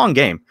 It's a long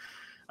game.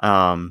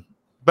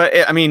 But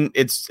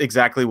it's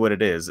exactly what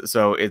it is.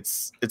 So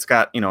it's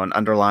got, an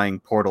underlying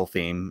portal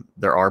theme.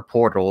 There are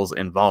portals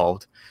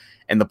involved.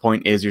 And the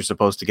point is you're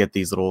supposed to get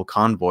these little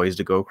convoys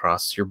to go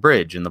across your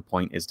bridge. And the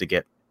point is to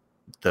get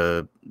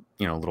the,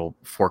 little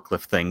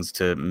forklift things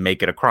to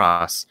make it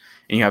across.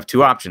 And you have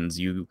 2 options.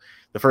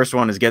 The first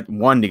one is get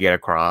one to get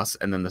across.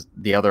 And then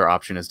the other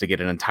option is to get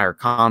an entire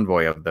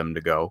convoy of them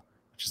to go,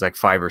 which is like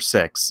 5 or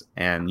 6.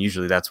 And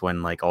usually that's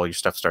when like all your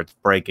stuff starts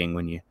breaking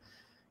when you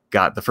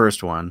got the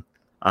first one.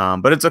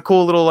 But it's a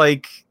cool little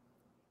like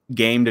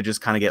game to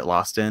just kind of get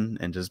lost in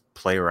and just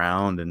play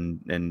around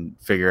and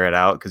figure it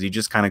out. Cause you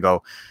just kind of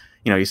go,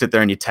 you sit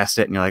there and you test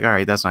it and you're like, all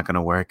right, that's not going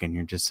to work. And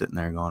you're just sitting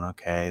there going,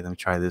 okay, let me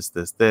try this.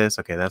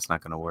 Okay. That's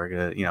not going to work.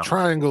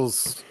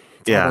 Triangles.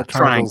 Yeah.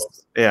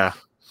 Triangles. Yeah.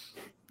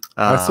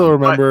 I still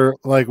remember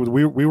like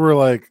we were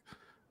like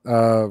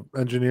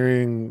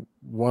engineering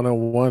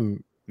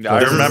 101.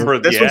 I remember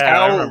this was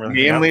how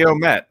me and Leo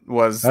met.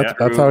 That's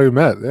how we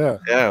met. Yeah,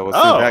 it was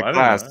through that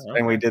class,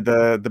 and we did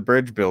the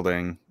bridge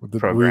building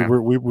program.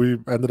 We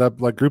ended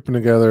up like grouping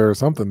together or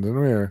something, didn't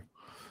we? Or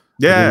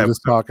did we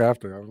just talk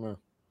after. I don't know.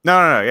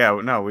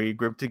 No. We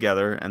grouped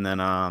together, and then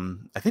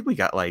I think we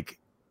got like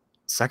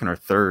 2nd or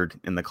 3rd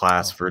in the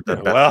class for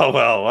the.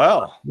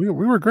 Well. We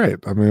were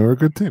great. I mean, we were a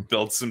good team.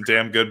 Built some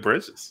damn good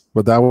bridges.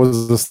 But that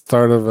was the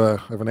start of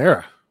an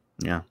era.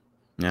 Yeah.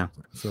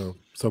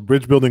 So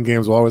bridge building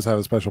games will always have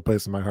a special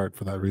place in my heart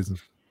for that reason.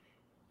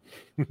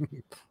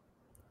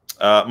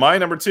 My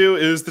number 2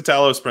 is the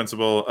Talos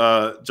Principle.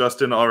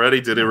 Justin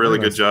already did a really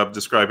good job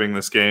describing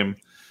this game.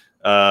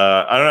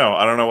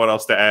 I don't know what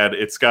else to add.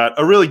 It's got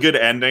a really good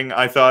ending,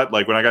 I thought.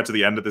 Like when I got to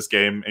the end of this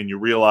game and you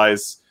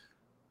realize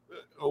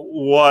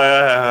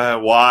why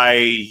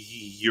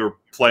you're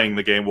playing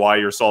the game, why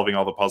you're solving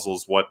all the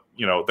puzzles, what,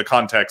 the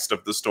context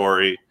of the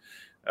story.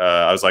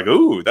 I was like,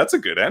 ooh, that's a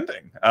good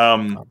ending.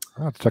 I'll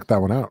have to check that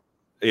one out.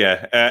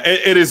 Yeah,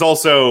 it is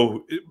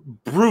also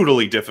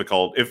brutally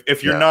difficult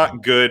if you're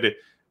not good.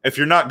 If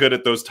you're not good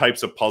at those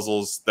types of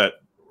puzzles,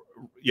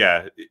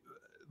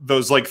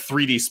 those like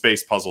 3D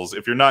space puzzles.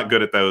 If you're not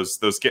good at those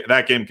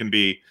that game can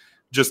be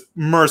just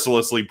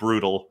mercilessly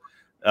brutal.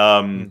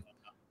 Because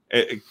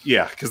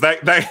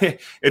that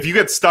if you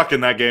get stuck in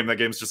that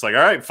game's just like,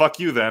 all right, fuck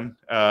you then.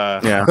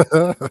 There's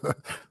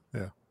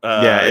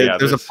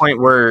a point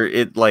where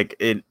it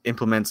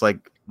implements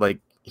like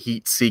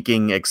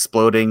heat-seeking,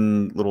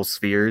 exploding little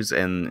spheres,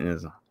 and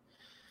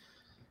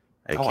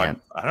I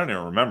can't. I don't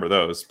even remember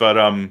those, but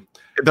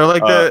they're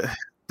like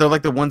they're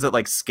like the ones that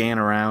like scan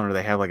around, or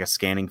they have like a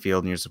scanning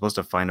field, and you're supposed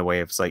to find a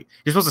way. It's like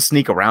you're supposed to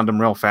sneak around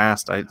them real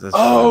fast. Yeah. I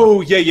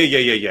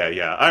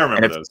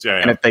remember those. Yeah,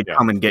 and if they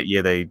come and get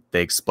you, they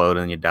explode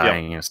and you die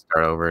and you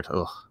start over it.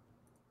 Ugh.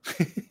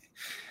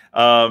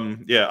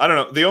 Yeah, I don't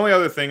know. The only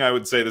other thing I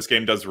would say this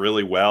game does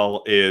really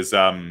well is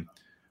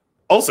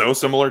also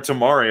similar to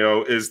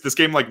Mario, is this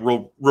game like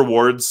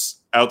rewards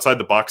outside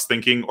the box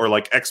thinking or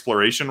like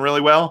exploration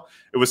really well.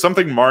 It was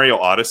something Mario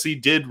Odyssey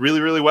did really,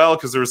 really well,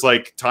 because there's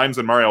like times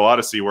in Mario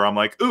Odyssey where I'm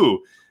like,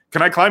 ooh,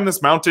 can I climb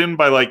this mountain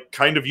by like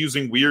kind of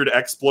using weird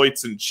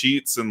exploits and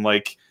cheats, and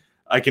like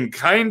I can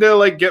kind of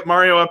like get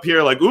Mario up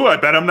here, like, ooh, I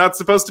bet I'm not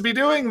supposed to be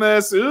doing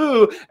this.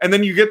 Ooh. And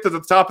then you get to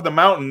the top of the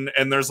mountain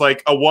and there's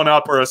like a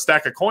 1-up or a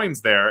stack of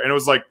coins there. And it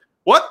was like,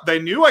 what? They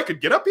knew I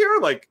could get up here?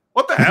 Like,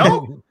 what the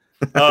hell?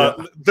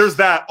 There's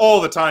that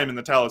all the time in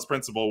the Talos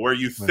Principle, where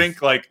you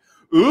think like,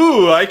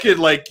 ooh, I could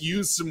like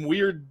use some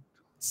weird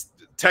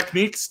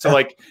techniques to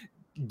like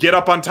get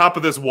up on top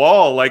of this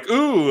wall. Like,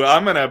 ooh,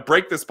 I'm going to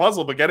break this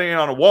puzzle by getting it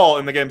on a wall.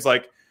 And the game's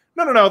like,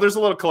 no, there's a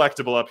little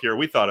collectible up here.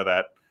 We thought of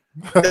that.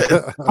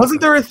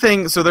 Wasn't there a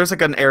thing? So there's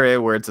like an area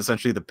where it's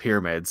essentially the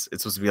pyramids.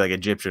 It's supposed to be like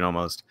Egyptian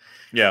almost.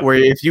 Yeah. Where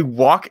if you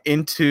walk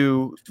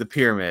into the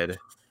pyramid,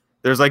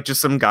 there's like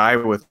just some guy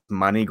with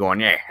money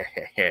going, yeah,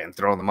 and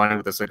throwing the money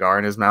with a cigar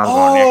in his mouth.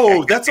 Oh,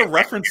 going, that's a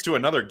reference to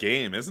another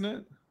game, isn't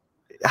it?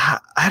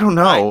 I don't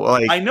know.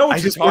 I know what I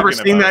you're just talking never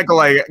seen about.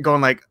 that going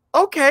like,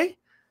 okay,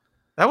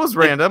 that was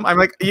random. I'm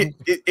like,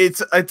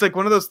 it's like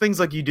one of those things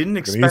like you didn't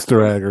expect. An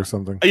Easter egg or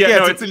something.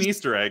 Yeah, it's an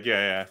Easter egg.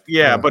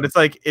 Yeah. But it's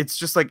like it's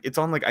just like it's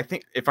on like, I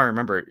think if I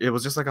remember, it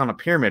was just like on a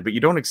pyramid, but you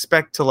don't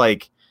expect to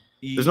like.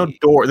 There's no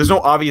door. There's no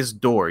obvious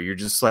door. You're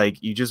just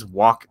like you just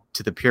walk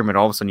to the pyramid.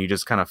 All of a sudden, you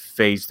just kind of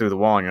phase through the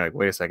wall, and you're like,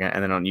 wait a second,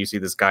 and then you see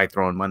this guy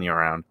throwing money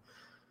around.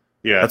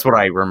 Yeah, that's what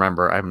I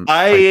remember.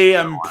 I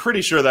am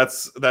pretty sure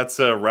that's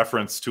a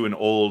reference to an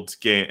old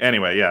game.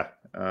 Anyway, yeah.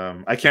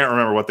 I can't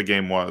remember what the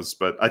game was,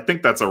 but I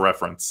think that's a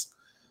reference.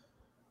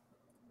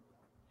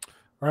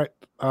 All right.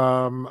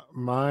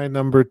 My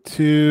number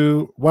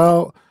 2.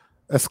 Well,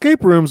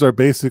 escape rooms are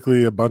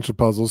basically a bunch of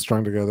puzzles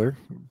strung together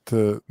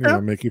to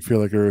make you feel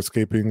like you're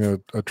escaping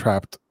a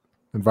trapped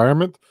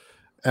environment.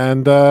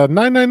 And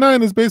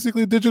 999 is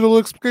basically digital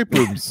escape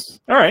rooms.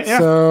 All right. Yeah.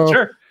 So,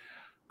 sure.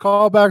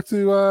 Call back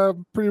to a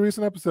pretty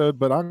recent episode,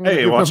 but I'm going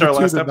to watch our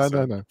last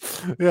episode.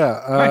 999.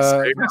 Yeah.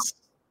 Nice.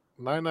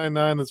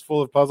 999 is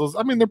full of puzzles.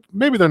 I mean,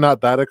 maybe they're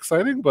not that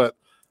exciting, but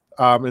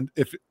and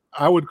if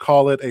I would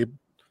call it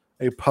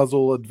a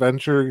puzzle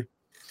adventure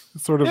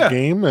sort of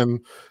game, and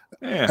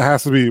it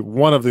has to be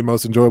one of the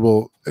most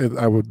enjoyable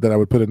I would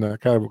put in that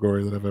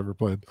category that I've ever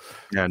played.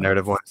 Yeah,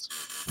 narrative ones.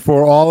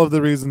 For all of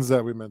the reasons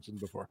that we mentioned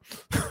before.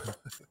 Don't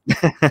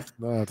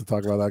have to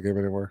talk about that game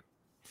anymore.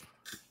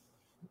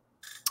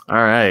 All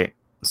right.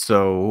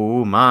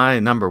 So my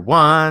number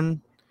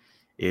 1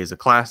 is a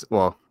classic.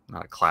 Well,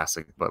 not a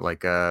classic, but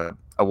like a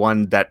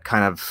one that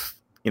kind of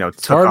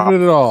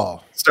started it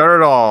all.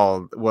 Started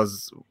all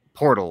was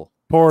Portal.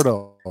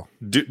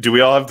 Do we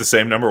all have the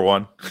same number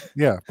 1?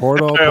 Yeah,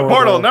 Portal.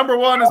 Portal. Number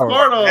 1 is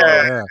Portal.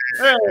 Yeah.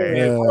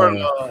 Hey,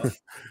 Portal.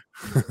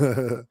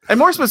 And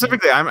more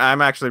specifically,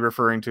 I'm actually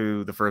referring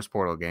to the first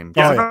Portal game.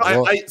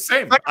 Yeah,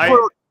 same.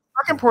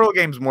 Second Portal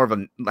game's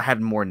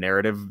had more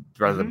narrative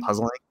rather than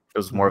puzzling. It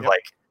was more of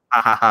like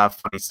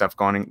funny stuff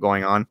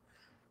going on,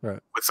 right,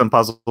 with some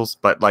puzzles.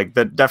 But like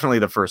definitely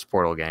the first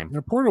Portal game.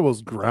 The Portal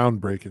was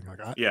groundbreaking. Like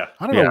I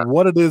don't know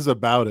what it is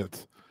about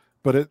it,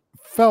 but it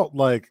felt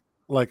like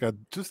a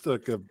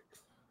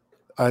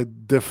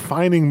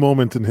defining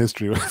moment in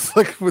history. It's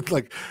like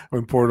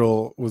when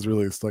Portal was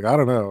released. Like I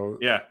don't know.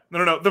 Yeah,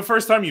 no. The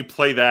first time you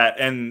play that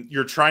and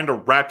you're trying to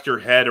wrap your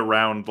head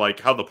around like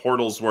how the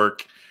portals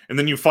work. And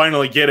then you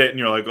finally get it, and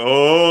you're like,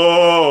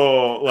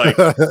 "Oh, like,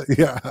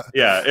 yeah."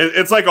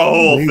 It's like a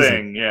whole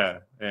thing, yeah.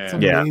 It's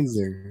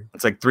amazing.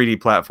 It's like 3D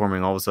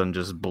platforming. All of a sudden,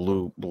 just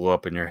blew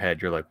up in your head.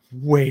 You're like,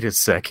 "Wait a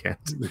second."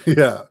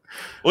 Yeah.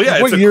 Well,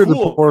 yeah. What year did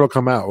Portal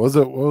come out? What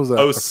was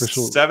that?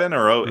 07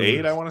 or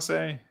 08, I want to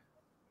say.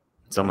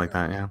 Something like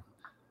that, yeah.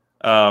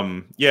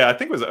 Yeah, I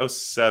think it was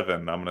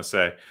 07. I'm gonna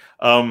say.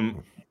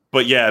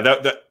 But yeah,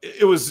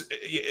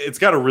 it's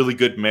got a really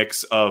good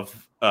mix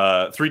of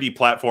 3D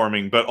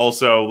platforming, but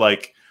also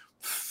like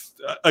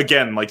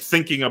again, like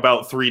thinking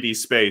about 3D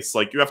space.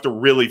 Like you have to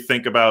really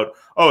think about,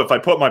 if I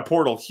put my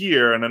portal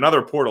here and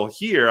another portal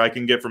here, I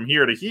can get from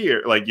here to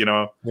here. Like,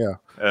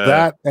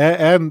 that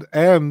and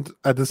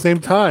at the same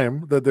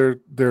time that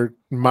they're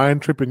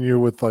mind tripping you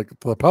with like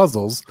the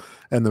puzzles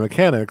and the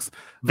mechanics.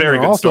 Very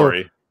good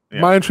story. Yeah.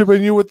 Mind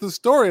tripping you with the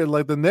story and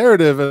like the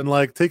narrative and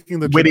like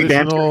taking the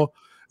traditional.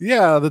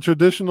 Yeah, the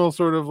traditional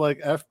sort of like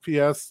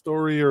FPS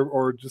story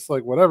or just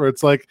like whatever.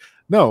 It's like,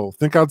 no,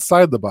 think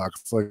outside the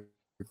box. It's like,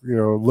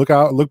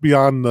 look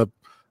beyond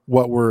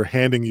what we're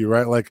handing you,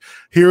 right? Like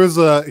here's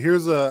a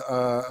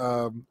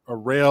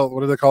rail. What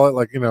do they call it?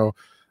 Like, kind of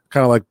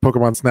like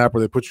Pokemon Snap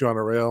where they put you on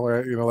a rail,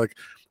 right? Like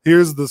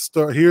here's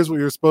the here's what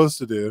you're supposed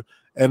to do.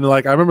 And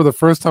like I remember the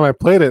first time I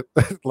played it,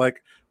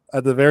 like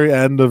at the very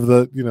end of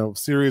the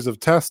series of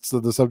tests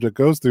that the subject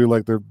goes through,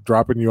 like they're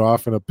dropping you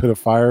off in a pit of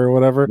fire or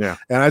whatever. Yeah.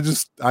 And I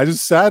just I I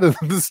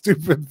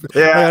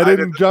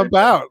didn't jump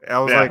out. I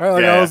was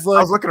I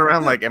was looking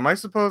around like,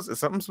 is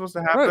something supposed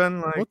to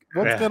happen? Right. Like,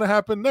 what's gonna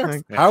happen next?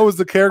 Like, How is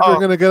the character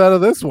gonna get out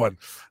of this one?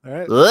 All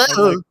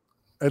right.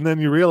 And then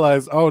you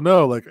realize, oh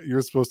no, like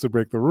you're supposed to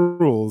break the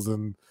rules,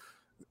 and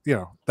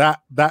that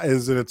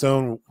is in its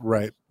own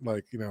right,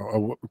 like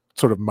a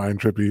sort of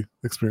mind trippy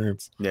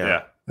experience.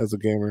 Yeah. As a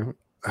gamer,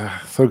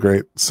 so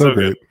great, so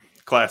great, good.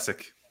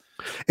 Classic.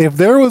 If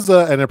there was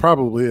and it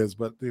probably is,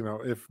 but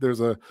if there's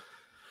an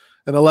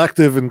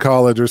elective in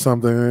college or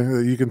something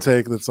that you can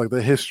take that's like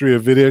the history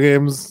of video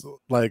games,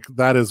 like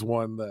that is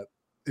one that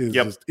is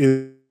just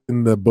in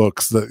the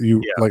books that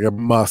you like a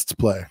must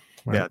play.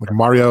 Right? Yeah, like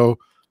Mario,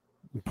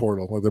 and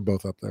Portal, like they're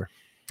both up there.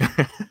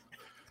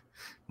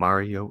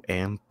 Mario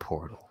and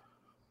Portal.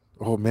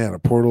 Oh man, a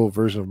Portal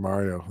version of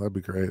Mario, that'd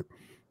be great.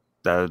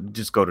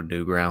 Just go to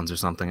Newgrounds or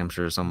something. I'm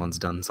sure someone's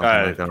done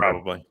something like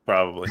that.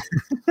 Probably.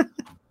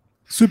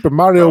 Super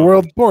Mario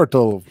World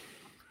Portal.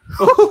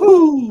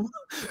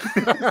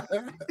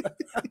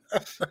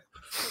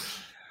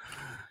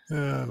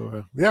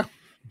 Yeah,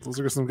 those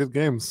are some good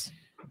games.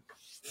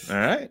 All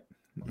right.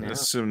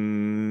 Let's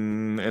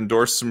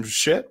endorse some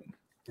shit.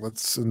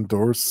 Let's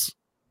endorse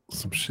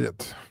some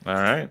shit. All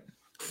right.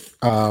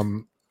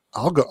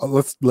 I'll go.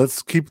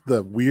 Let's keep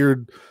the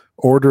weird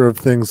order of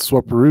things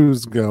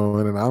swapperoos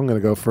going, and I'm going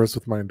to go first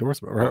with my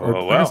endorsement.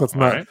 It's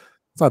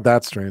not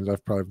that strange.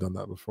 I've probably done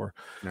that before.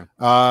 No.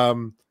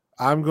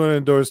 I'm going to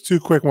endorse two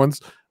quick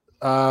ones.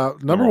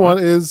 Number one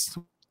is,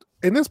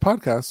 in this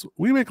podcast,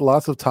 we make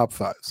lots of top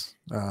fives.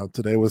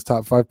 Today was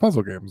top 5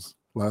 puzzle games.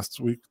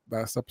 Last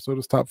episode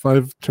was top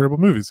 5 terrible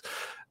movies,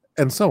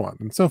 and so on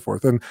and so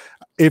forth. And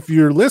if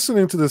you're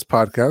listening to this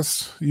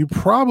podcast, you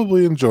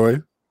probably enjoy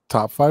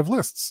top 5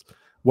 lists.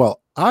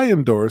 Well, I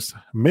endorse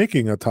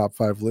making a top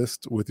 5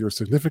 list with your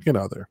significant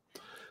other.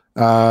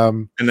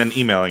 And then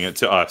emailing it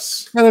to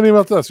us. And then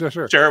email it to us. Yeah,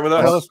 sure. Share it with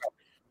us.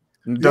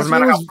 Doesn't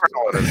matter how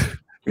personal it is.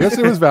 Yes,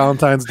 it was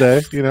Valentine's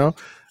Day.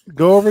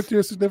 Go over to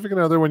your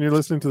significant other when you're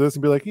listening to this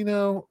and be like,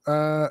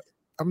 the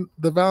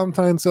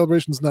Valentine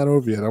celebration's not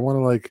over yet. I want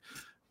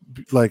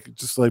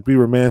to be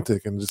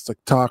romantic and just like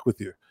talk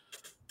with you.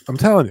 I'm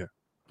telling you,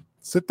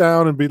 sit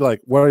down and be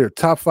like, what are your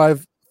top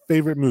 5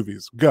 favorite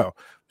movies? Go.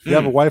 If you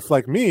have a wife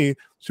like me,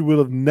 she would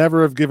have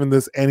never have given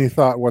this any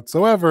thought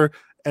whatsoever.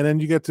 And then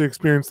you get to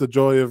experience the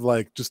joy of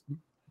like just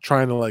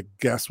trying to like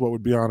guess what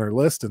would be on her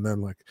list. And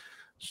then like,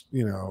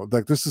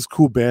 this is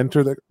cool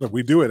banter that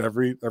we do it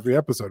every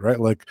episode, right?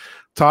 Like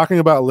talking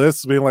about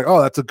lists, being like,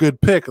 oh, that's a good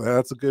pick.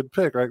 That's a good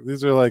pick, right?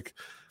 These are like,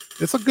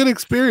 it's a good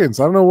experience.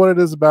 I don't know what it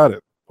is about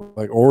it.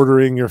 Like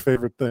ordering your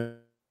favorite things.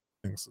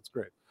 It's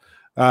great.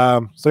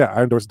 I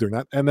endorse doing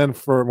that. And then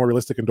for a more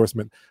realistic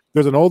endorsement,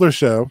 there's an older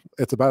show.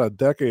 It's about a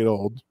decade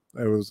old.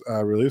 It was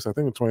released, I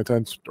think, in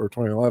 2010 or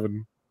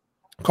 2011,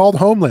 called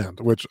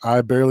Homeland, which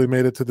I barely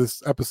made it to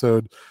this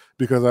episode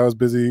because I was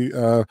busy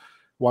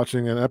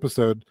watching an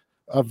episode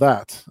of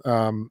that.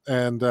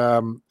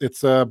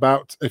 It's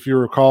about, if you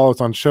recall,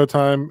 it's on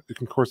Showtime. You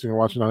can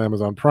watch it on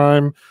Amazon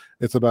Prime.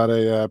 It's about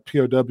a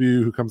POW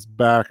who comes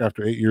back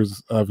after 8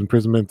 years of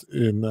imprisonment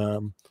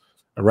in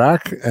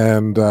Iraq,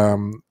 and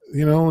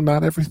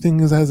not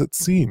everything is as it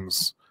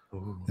seems.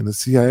 Ooh. And the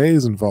CIA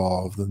is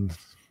involved, and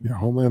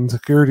Homeland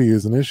Security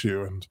is an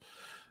issue, and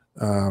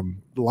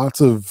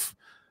lots of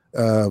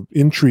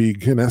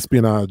intrigue and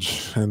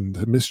espionage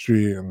and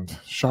mystery and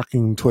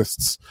shocking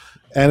twists.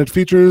 And it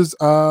features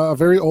a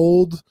very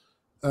old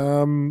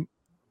Inigo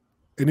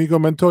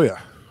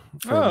Montoya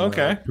from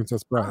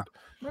Princess Bride.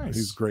 Oh, nice.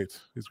 He's great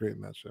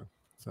in that show.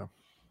 So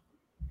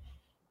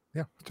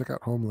yeah, check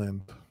out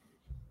Homeland.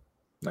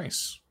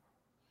 Nice.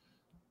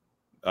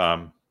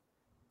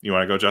 You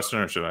want to go, Justin,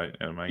 or should I?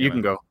 You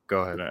can go.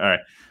 Go ahead. All right.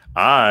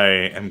 I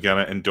am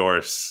gonna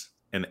endorse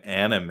an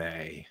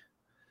anime.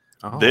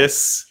 Oh.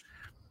 This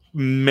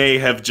may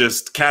have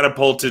just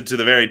catapulted to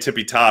the very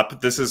tippy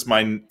top. This is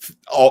my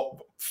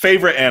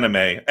favorite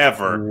anime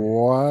ever.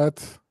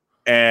 What?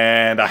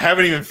 And I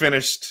haven't even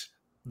finished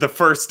the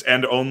first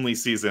and only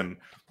season.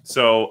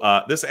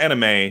 So this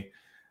anime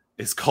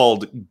is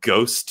called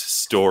Ghost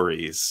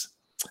Stories.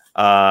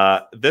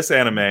 This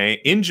anime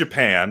in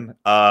Japan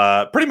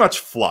pretty much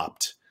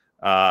flopped.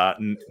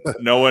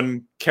 No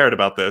one cared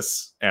about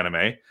this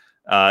anime.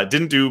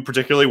 Didn't do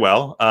particularly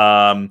well.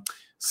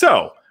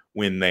 So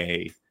when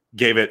they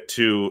gave it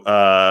to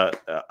I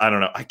don't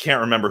know, I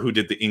can't remember who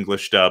did the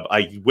English dub.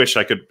 I wish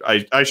I could.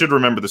 I should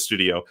remember the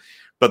studio,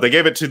 but they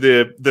gave it to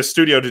the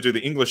studio to do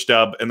the English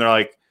dub, and they're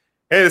like,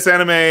 "Hey, this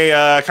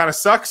anime kind of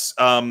sucks.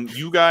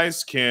 You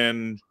guys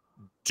can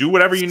do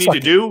whatever you need to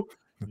do.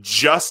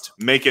 Just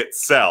make it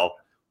sell."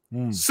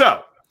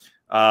 So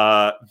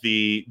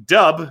the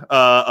dub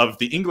of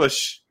the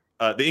English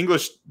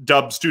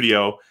dub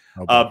studio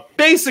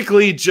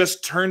basically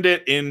just turned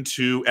it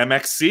into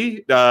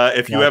MXC.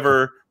 If you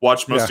ever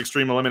watch Most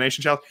Extreme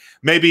Elimination Challenge,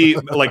 maybe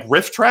like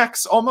riff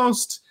tracks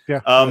almost.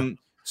 Yeah.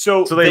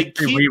 So they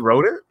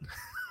rewrote it.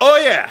 Oh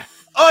yeah.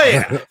 Oh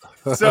yeah.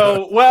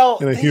 So well,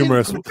 In a they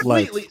humorous didn't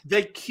completely.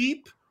 They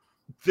keep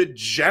the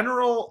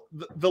general,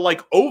 the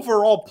like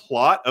overall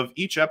plot of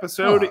each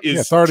episode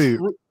is it's already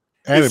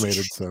animated.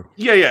 is So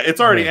yeah,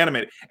 it's already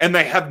animated, and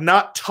they have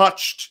not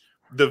touched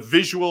the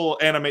visual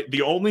animate.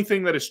 The only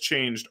thing that has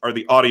changed are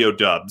the audio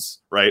dubs,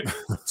 right?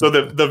 So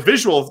the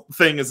visual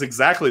thing is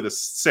exactly the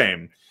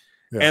same,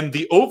 and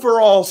the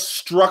overall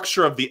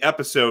structure of the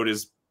episode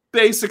is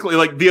basically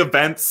like the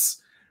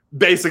events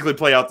basically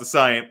play out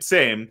the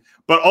same,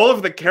 but all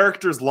of the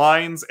characters'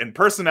 lines and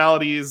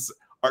personalities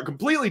are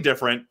completely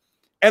different.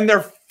 And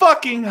they're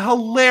fucking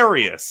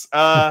hilarious.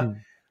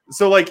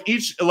 So like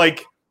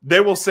they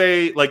will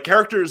say, like,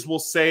 characters will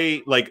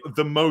say like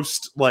the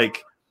most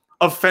like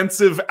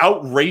offensive,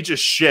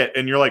 outrageous shit,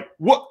 and you're like,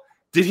 what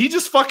did he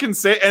just fucking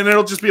say? And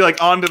it'll just be like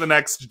on to the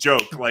next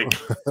joke. Like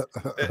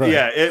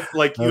yeah, it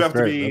like you have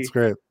to be. That's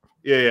great.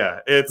 Yeah.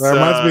 It's that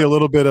reminds me a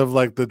little bit of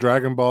like the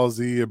Dragon Ball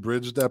Z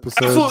abridged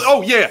episodes. Absolutely.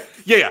 Oh yeah.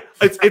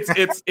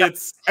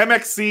 It's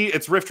MXC,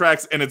 it's Rift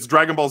Tracks, and it's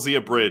Dragon Ball Z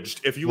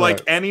abridged. If you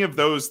like any of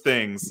those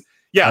things.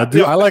 Yeah, I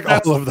do. I like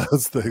all of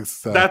those things.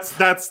 So.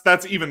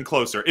 That's even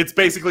closer. It's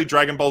basically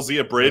Dragon Ball Z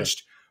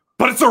abridged,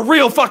 but it's a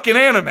real fucking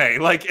anime.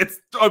 Like it's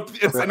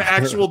an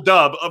actual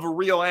dub of a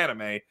real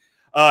anime.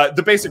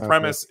 The basic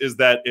premise is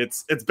that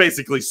it's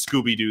basically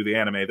Scooby Doo the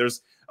anime. There's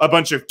a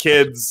bunch of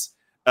kids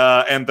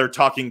and they're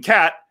talking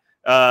cat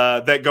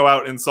that go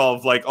out and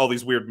solve like all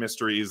these weird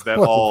mysteries that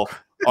all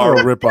are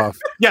a ripoff.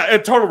 Yeah, a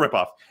total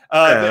ripoff.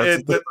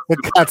 The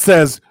cat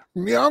says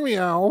meow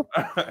meow.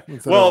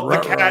 Well, the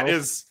cat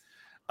is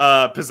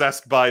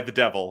possessed by the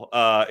devil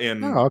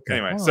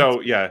anyway.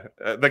 So yeah,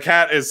 the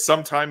cat is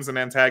sometimes an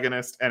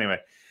antagonist. Anyway,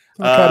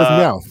 the cat is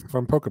Meowth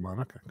from Pokemon.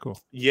 Okay, cool.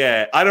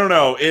 Yeah, I don't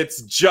know.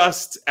 It's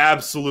just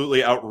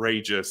absolutely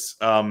outrageous,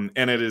 and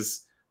it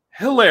is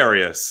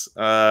hilarious.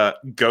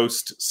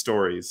 Ghost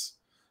stories,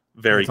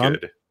 very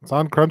good. It's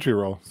on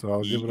Crunchyroll, so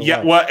I'll give it a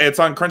watch. Well, it's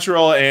on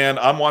Crunchyroll, and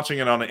I'm watching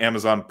it on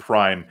Amazon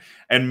Prime.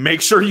 And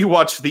make sure you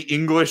watch the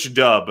English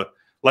dub.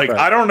 Like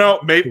I don't know,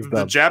 maybe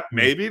the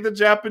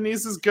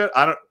Japanese is good.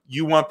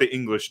 You want the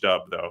English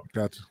dub though.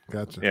 Gotcha.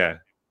 Yeah.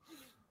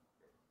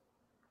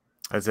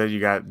 I said you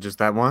got just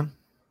that one?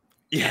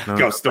 Yeah,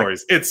 Ghost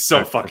Stories. It's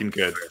so fucking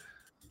good.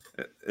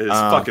 It's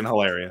fucking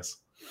hilarious.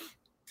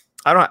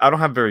 I don't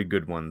have very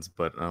good ones,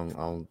 but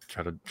I'll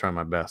try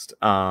my best.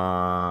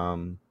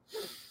 I'm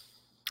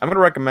gonna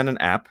recommend an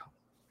app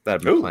that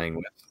I've been playing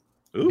with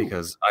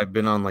because I've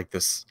been on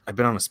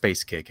a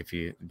space kick. If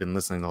you've been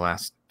listening to the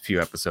last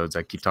few episodes,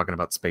 I keep talking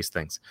about space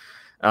things.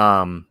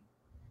 I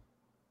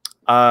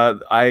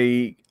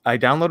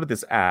downloaded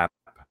this app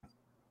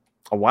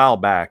a while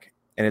back,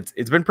 and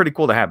it's been pretty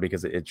cool to have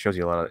because it shows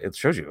you a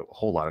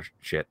whole lot of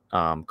shit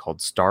called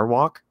Star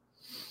Walk.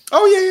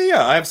 Oh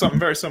yeah. I have something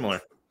very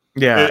similar.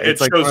 Yeah, it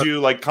shows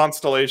you like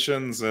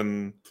constellations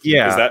and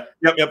is that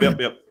yep.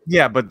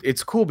 Yeah, but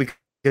it's cool because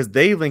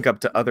they link up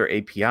to other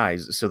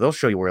APIs, so they'll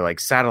show you where like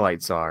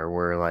satellites are,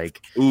 where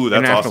like that's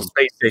International awesome.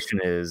 Space Station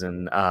is,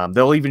 and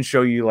they'll even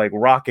show you like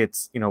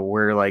rockets,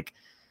 where like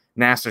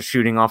NASA's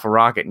shooting off a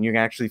rocket, and you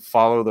can actually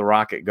follow the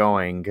rocket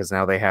going because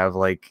now they have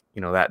like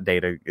that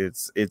data.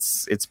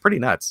 It's pretty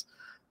nuts.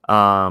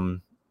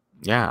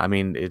 Yeah, I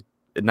mean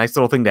a nice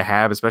little thing to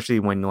have, especially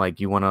when like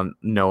you want to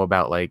know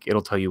about like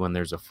it'll tell you when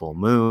there's a full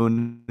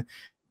moon.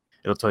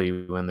 It'll tell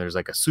you when there's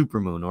like a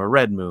super moon or a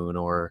red moon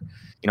or,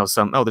 there's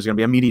going to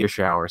be a meteor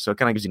shower. So it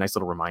kind of gives you nice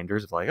little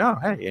reminders of like, oh,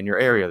 hey, in your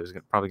area, there's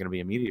probably going to be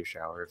a meteor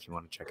shower if you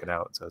want to check it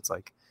out. So it's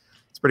like,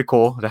 it's pretty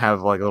cool to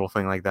have like a little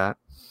thing like that.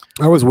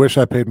 I always wish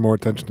I paid more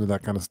attention to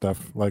that kind of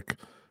stuff. Like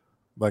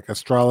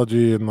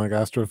astrology and like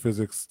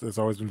astrophysics has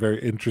always been very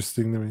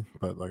interesting to me,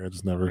 but like I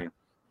just never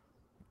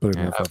put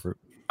in enough effort.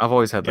 I've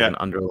always had like an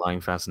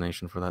underlying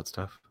fascination for that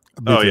stuff.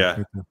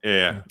 Yeah.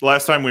 The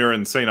last time we were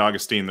in St.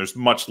 Augustine, there's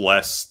much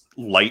less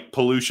light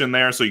pollution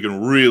there, so you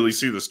can really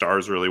see the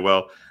stars really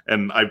well.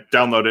 And I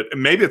downloaded, and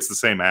maybe it's the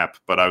same app,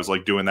 but I was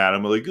like doing that.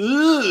 I'm like,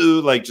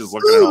 ooh, like just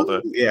looking at all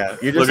the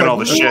you're just looking at all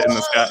the shit in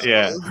the sky.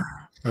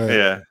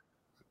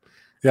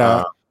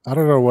 Yeah. I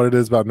don't know what it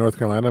is about North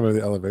Carolina. Maybe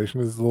the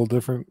elevation is a little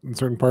different in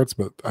certain parts,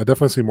 but I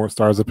definitely see more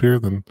stars up here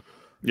than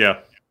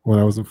when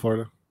I was in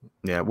Florida.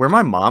 Yeah, where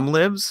my mom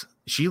lives,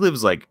 she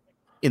lives like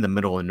in the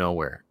middle of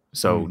nowhere.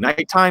 So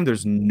nighttime,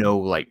 there's no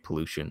light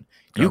pollution.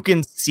 You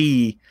can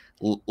see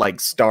like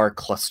star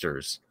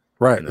clusters.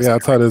 Right. Yeah,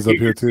 that's how it is up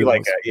here too. You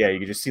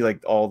can just see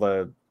like all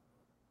the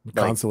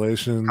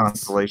constellations.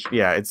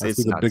 Yeah, it's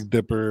the nuts. Big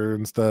Dipper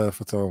and stuff.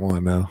 That's all I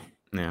want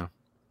now. Yeah.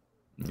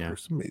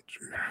 First major.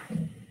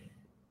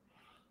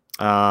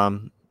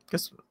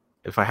 Guess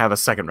if I have a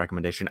second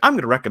recommendation, I'm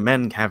going to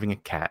recommend having a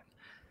cat.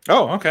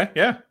 Oh, okay.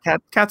 Yeah.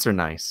 Cats are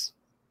nice.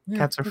 Yeah,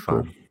 cats are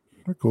fun. Cool.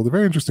 They're cool. They're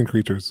very interesting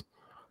creatures.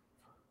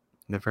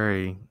 They're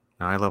very.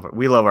 I love it.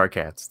 We love our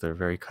cats. They're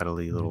very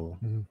cuddly little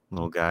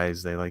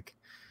guys. They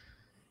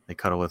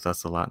cuddle with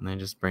us a lot, and they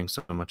just bring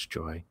so much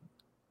joy.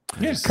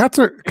 Yeah, cats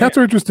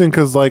are interesting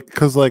because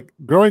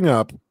growing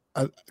up,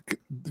 a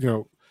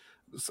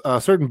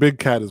certain big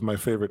cat is my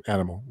favorite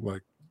animal.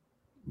 Like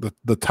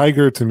the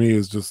tiger to me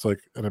is just like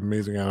an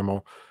amazing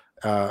animal.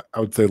 I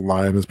would say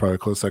lion is probably a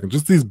close second.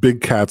 Just these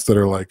big cats that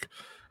are like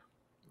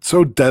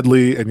so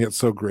deadly and yet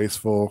so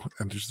graceful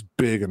and just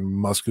big and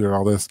muscular and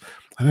all this.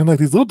 And then like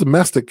these little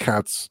domestic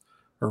cats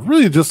are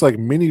really just like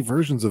mini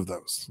versions of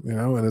those, you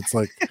know. And it's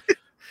like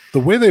the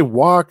way they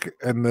walk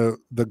and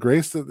the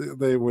grace that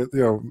they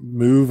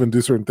move and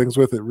do certain things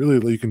with it.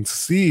 Really, you can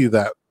see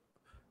that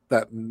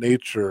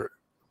nature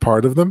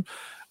part of them.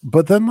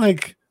 But then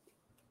like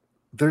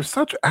they're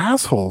such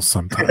assholes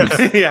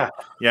sometimes. yeah.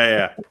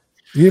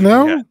 You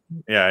know?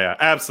 Yeah,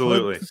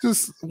 absolutely. Like, it's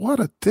just what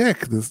a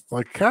dick. This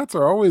like cats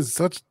are always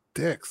such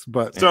dicks,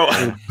 but so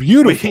they're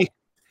beautiful.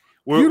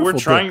 We're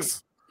trying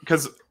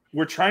because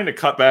we're trying to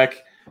cut back.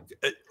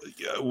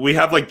 We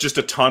have like just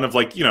a ton of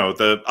like, you know,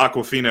 the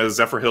Aquafina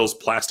Zephyr Hills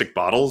plastic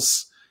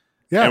bottles.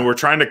 Yeah. And we're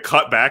trying to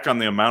cut back on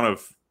the amount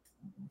of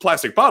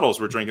plastic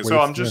bottles we're drinking. So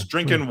I'm just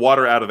drinking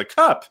water out of the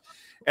cup.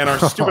 And our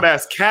stupid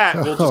ass cat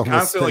will just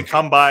constantly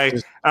come by.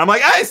 And I'm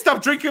like, hey,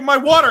 stop drinking my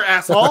water,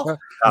 asshole.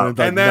 And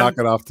then knock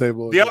it off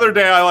table. The other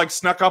day I like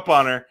snuck up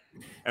on her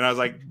and I was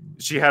like,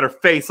 she had her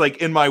face like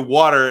in my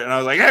water. And I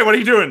was like, hey, what are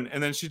you doing?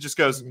 And then she just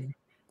goes, I'm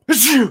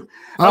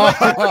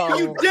like,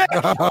 you dick.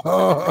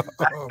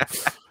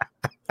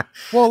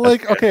 Well,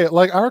 like, okay,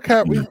 like our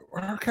cat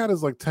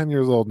is like 10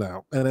 years old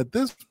now. And at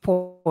this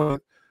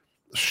point,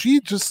 she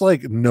just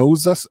like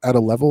knows us at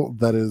a level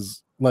that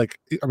is like,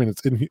 I mean,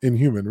 it's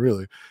inhuman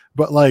really,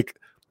 but like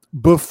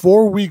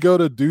before we go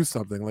to do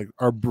something, like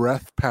our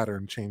breath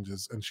pattern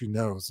changes and she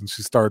knows and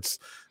she starts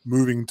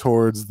moving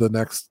towards the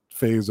next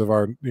phase of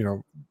our, you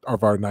know,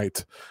 of our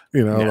night,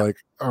 you know, like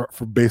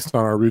based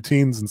on our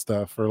routines and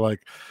stuff, or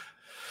like,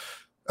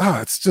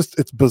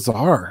 it's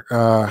bizarre.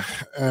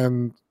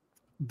 And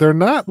they're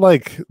not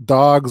like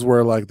dogs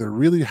where like they're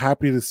really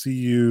happy to see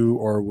you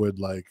or would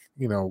like,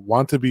 you know,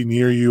 want to be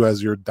near you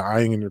as you're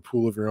dying in your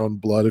pool of your own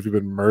blood if you've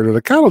been murdered.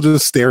 A cat will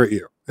just stare at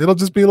you. It'll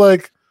just be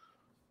like,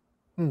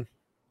 you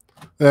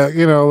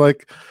know,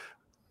 like,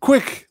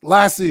 quick,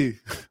 lassie,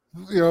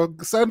 you know,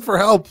 send for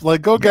help.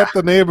 Like, go get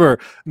the neighbor.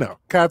 No,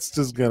 cat's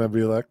just gonna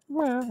be like,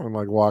 and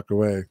like walk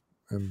away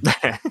and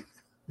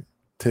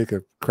take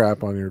a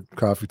crap on your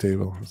coffee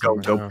table.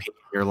 Go pee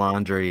your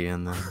laundry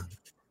and then.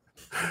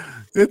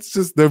 It's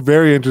just they're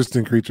very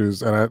interesting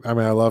creatures, and I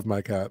mean I love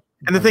my cat.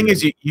 And the thing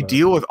is, you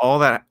deal with all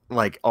that,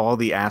 like all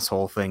the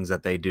asshole things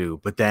that they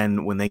do, but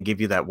then when they give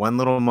you that one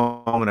little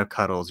moment of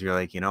cuddles, you're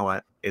like, you know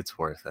what, it's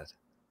worth it.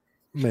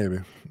 Maybe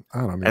I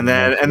don't know. And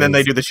then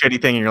they do the shitty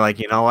thing, and you're like,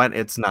 you know what,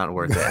 it's not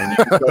worth it. And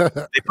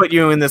they put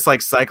you in this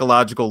like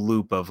psychological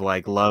loop of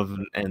like love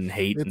and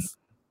hate.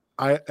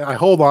 I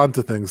hold on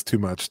to things too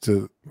much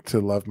to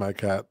love my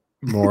cat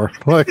more.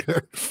 Like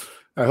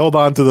I hold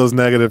on to those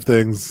negative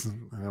things.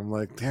 And I'm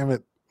like, damn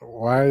it,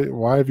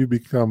 why have you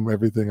become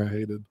everything I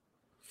hated?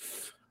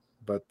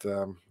 But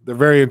they're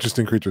very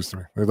interesting creatures to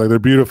me. They're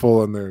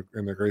beautiful and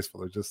they're graceful.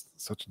 They're just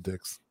such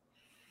dicks.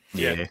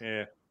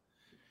 Yeah.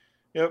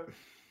 Yep.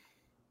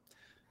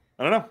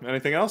 I don't know.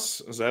 Anything else?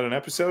 Is that an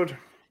episode?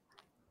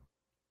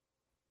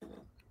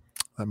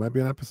 That might be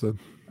an episode.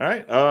 All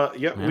right.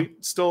 We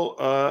still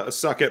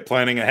suck at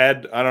planning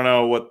ahead. I don't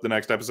know what the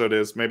next episode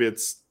is. Maybe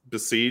it's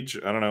Besiege.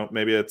 I don't know.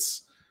 Maybe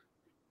it's.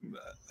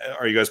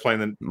 Are you guys playing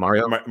the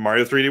Mario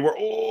 3D World?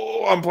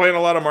 Oh, I'm playing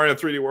a lot of Mario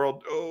 3D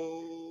World.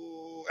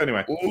 Oh,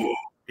 anyway. Ooh.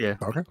 Yeah.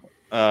 Okay.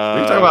 We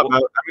can talk about. I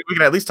mean, we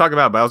can at least talk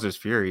about Bowser's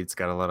Fury. It's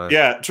got a lot of.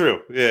 Yeah.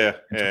 True. Yeah.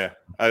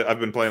 I've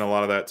been playing a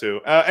lot of that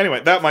too.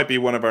 Anyway, that might be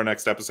one of our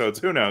next episodes.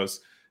 Who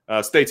knows?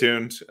 Stay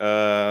tuned.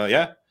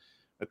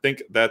 I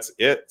think that's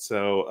it.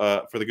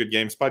 So for the Good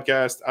Games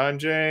Podcast, I'm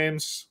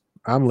James.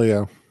 I'm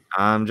Leo.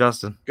 I'm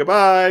Justin.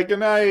 Goodbye. Good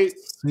night.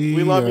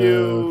 We love ya.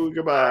 you.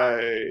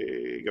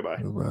 Goodbye.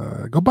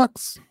 Goodbye. Go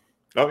Bucks.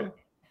 Oh, yeah.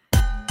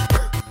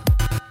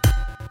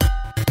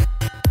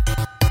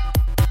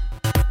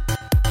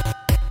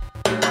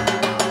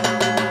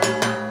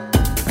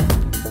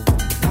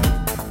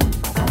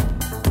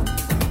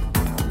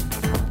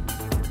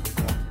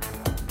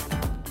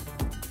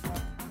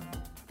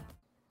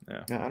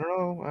 Yeah, I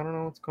don't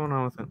know what's going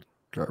on with it.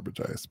 Garbage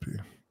ISP.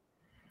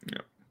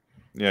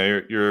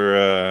 Yeah,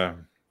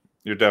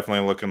 you're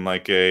definitely looking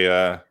like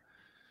an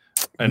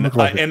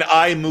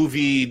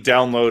iMovie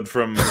download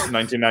from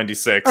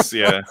 1996.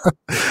 Yeah,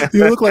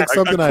 you look like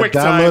something I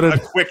downloaded. A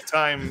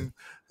QuickTime.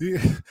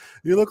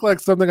 You look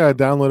like something I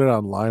downloaded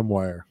on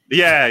LimeWire.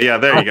 Yeah.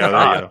 There you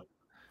go.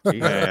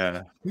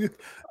 Yeah.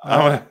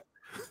 I'm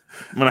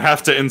gonna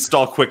have to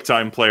install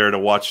QuickTime Player to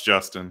watch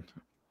Justin.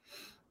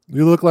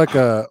 You look like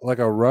a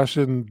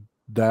Russian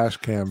dash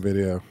cam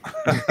video.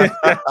 That's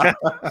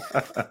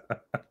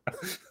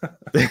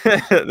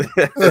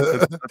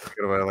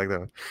good one. I like that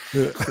one.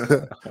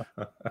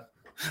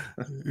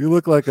 You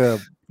look like a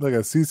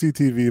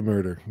CCTV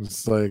murder.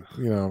 It's like,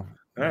 you know,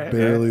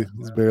 barely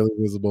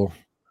visible.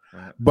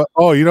 But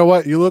you know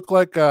what? You look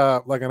like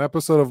an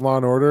episode of Law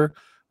and Order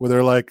where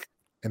they're like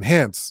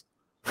enhance.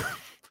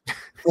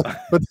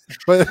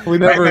 but we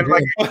never it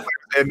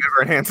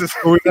never enhances.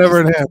 We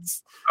never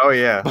enhance. Oh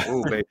yeah.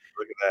 Oh baby,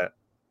 look at that.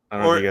 I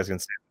don't know if you guys can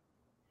see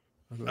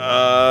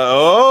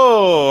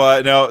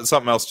No,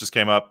 something else just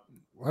came up.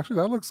 Actually,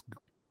 that looks.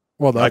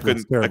 Well, I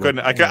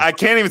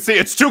can't even see it.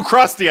 It's too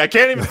crusty. I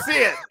can't even see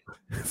it.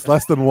 It's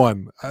less than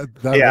 1.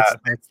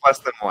 It's less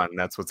than 1.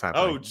 That's what's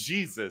happening. Oh,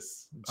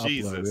 Jesus.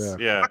 Upload,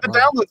 Yeah. But the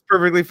download's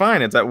perfectly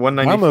fine. It's at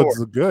 194.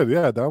 Download's good.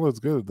 Yeah, download's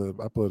good. The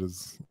upload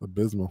is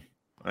abysmal.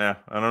 Yeah,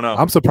 I don't know.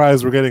 I'm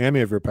surprised we're getting any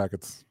of your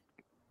packets.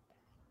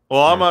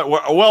 Well,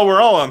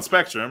 we're all on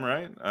Spectrum,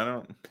 right? I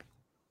don't.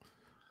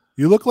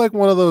 You look like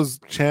one of those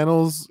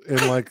channels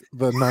in like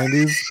the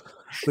 90s.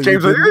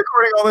 James, are you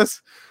recording all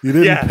this? You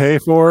didn't pay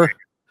for.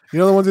 You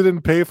know the ones you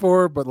didn't pay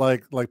for, but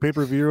like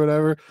pay-per-view or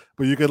whatever,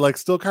 but you could like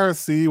still kind of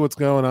see what's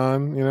going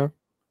on, you know?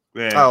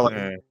 Yeah,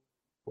 the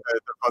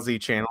fuzzy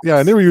channel. Yeah,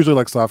 and they were usually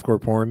like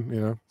softcore porn, you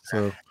know.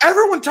 So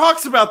everyone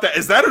talks about that.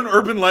 Is that an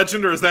urban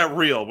legend or is that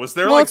real? Was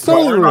there it's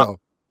totally real.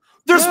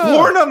 There's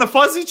porn on the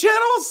fuzzy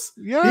channels?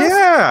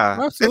 Yeah,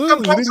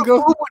 absolutely. You didn't go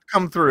would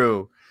come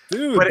through.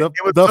 Dude,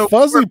 the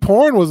fuzzy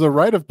porn was a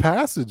rite of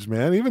passage,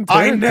 man. Even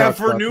I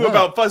never knew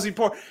about fuzzy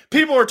porn.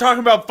 People were talking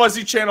about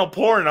fuzzy channel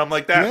porn. I'm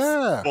like,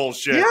 that's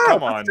bullshit. Yeah,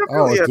 come on.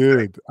 Oh,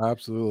 dude,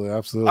 absolutely.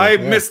 I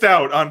missed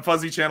out on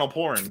fuzzy channel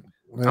porn.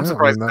 Yeah, I'm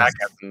surprised Zach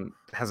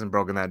hasn't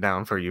broken that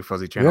down for you,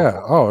 fuzzy channel.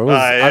 Yeah. Oh, it was.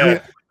 I mean,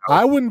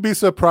 I wouldn't be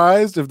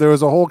surprised if there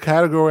was a whole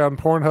category on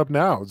Pornhub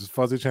now, just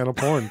fuzzy channel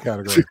porn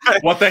category.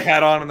 What they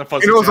had on in the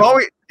fuzzy. It was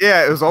always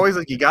it was always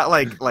like you got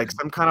like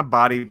some kind of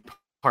body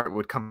part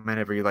would come in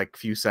every like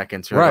few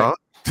seconds, right? Like, oh.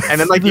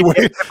 And then like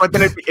but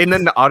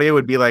then the audio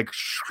would be like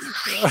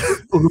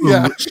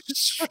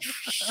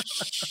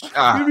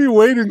you'd be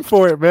waiting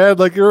for it, man.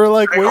 Like you were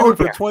like waiting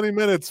for 20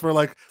 minutes for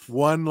like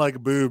one like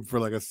boob for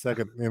like a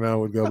second, you know,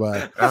 would go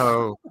by.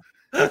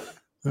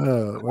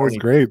 That was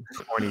great.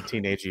 20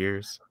 teenage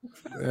years.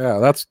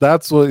 Yeah,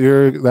 that's what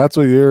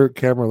your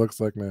camera looks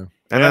like now.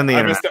 And then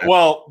the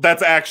well,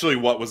 that's actually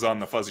what was on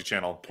the fuzzy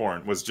channel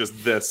porn was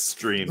just this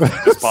stream, this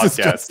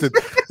podcast.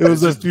 It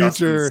was the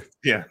future.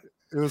 Yeah,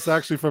 it was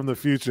actually from the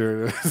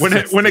future.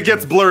 When it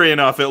gets blurry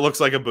enough, it looks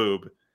like a boob.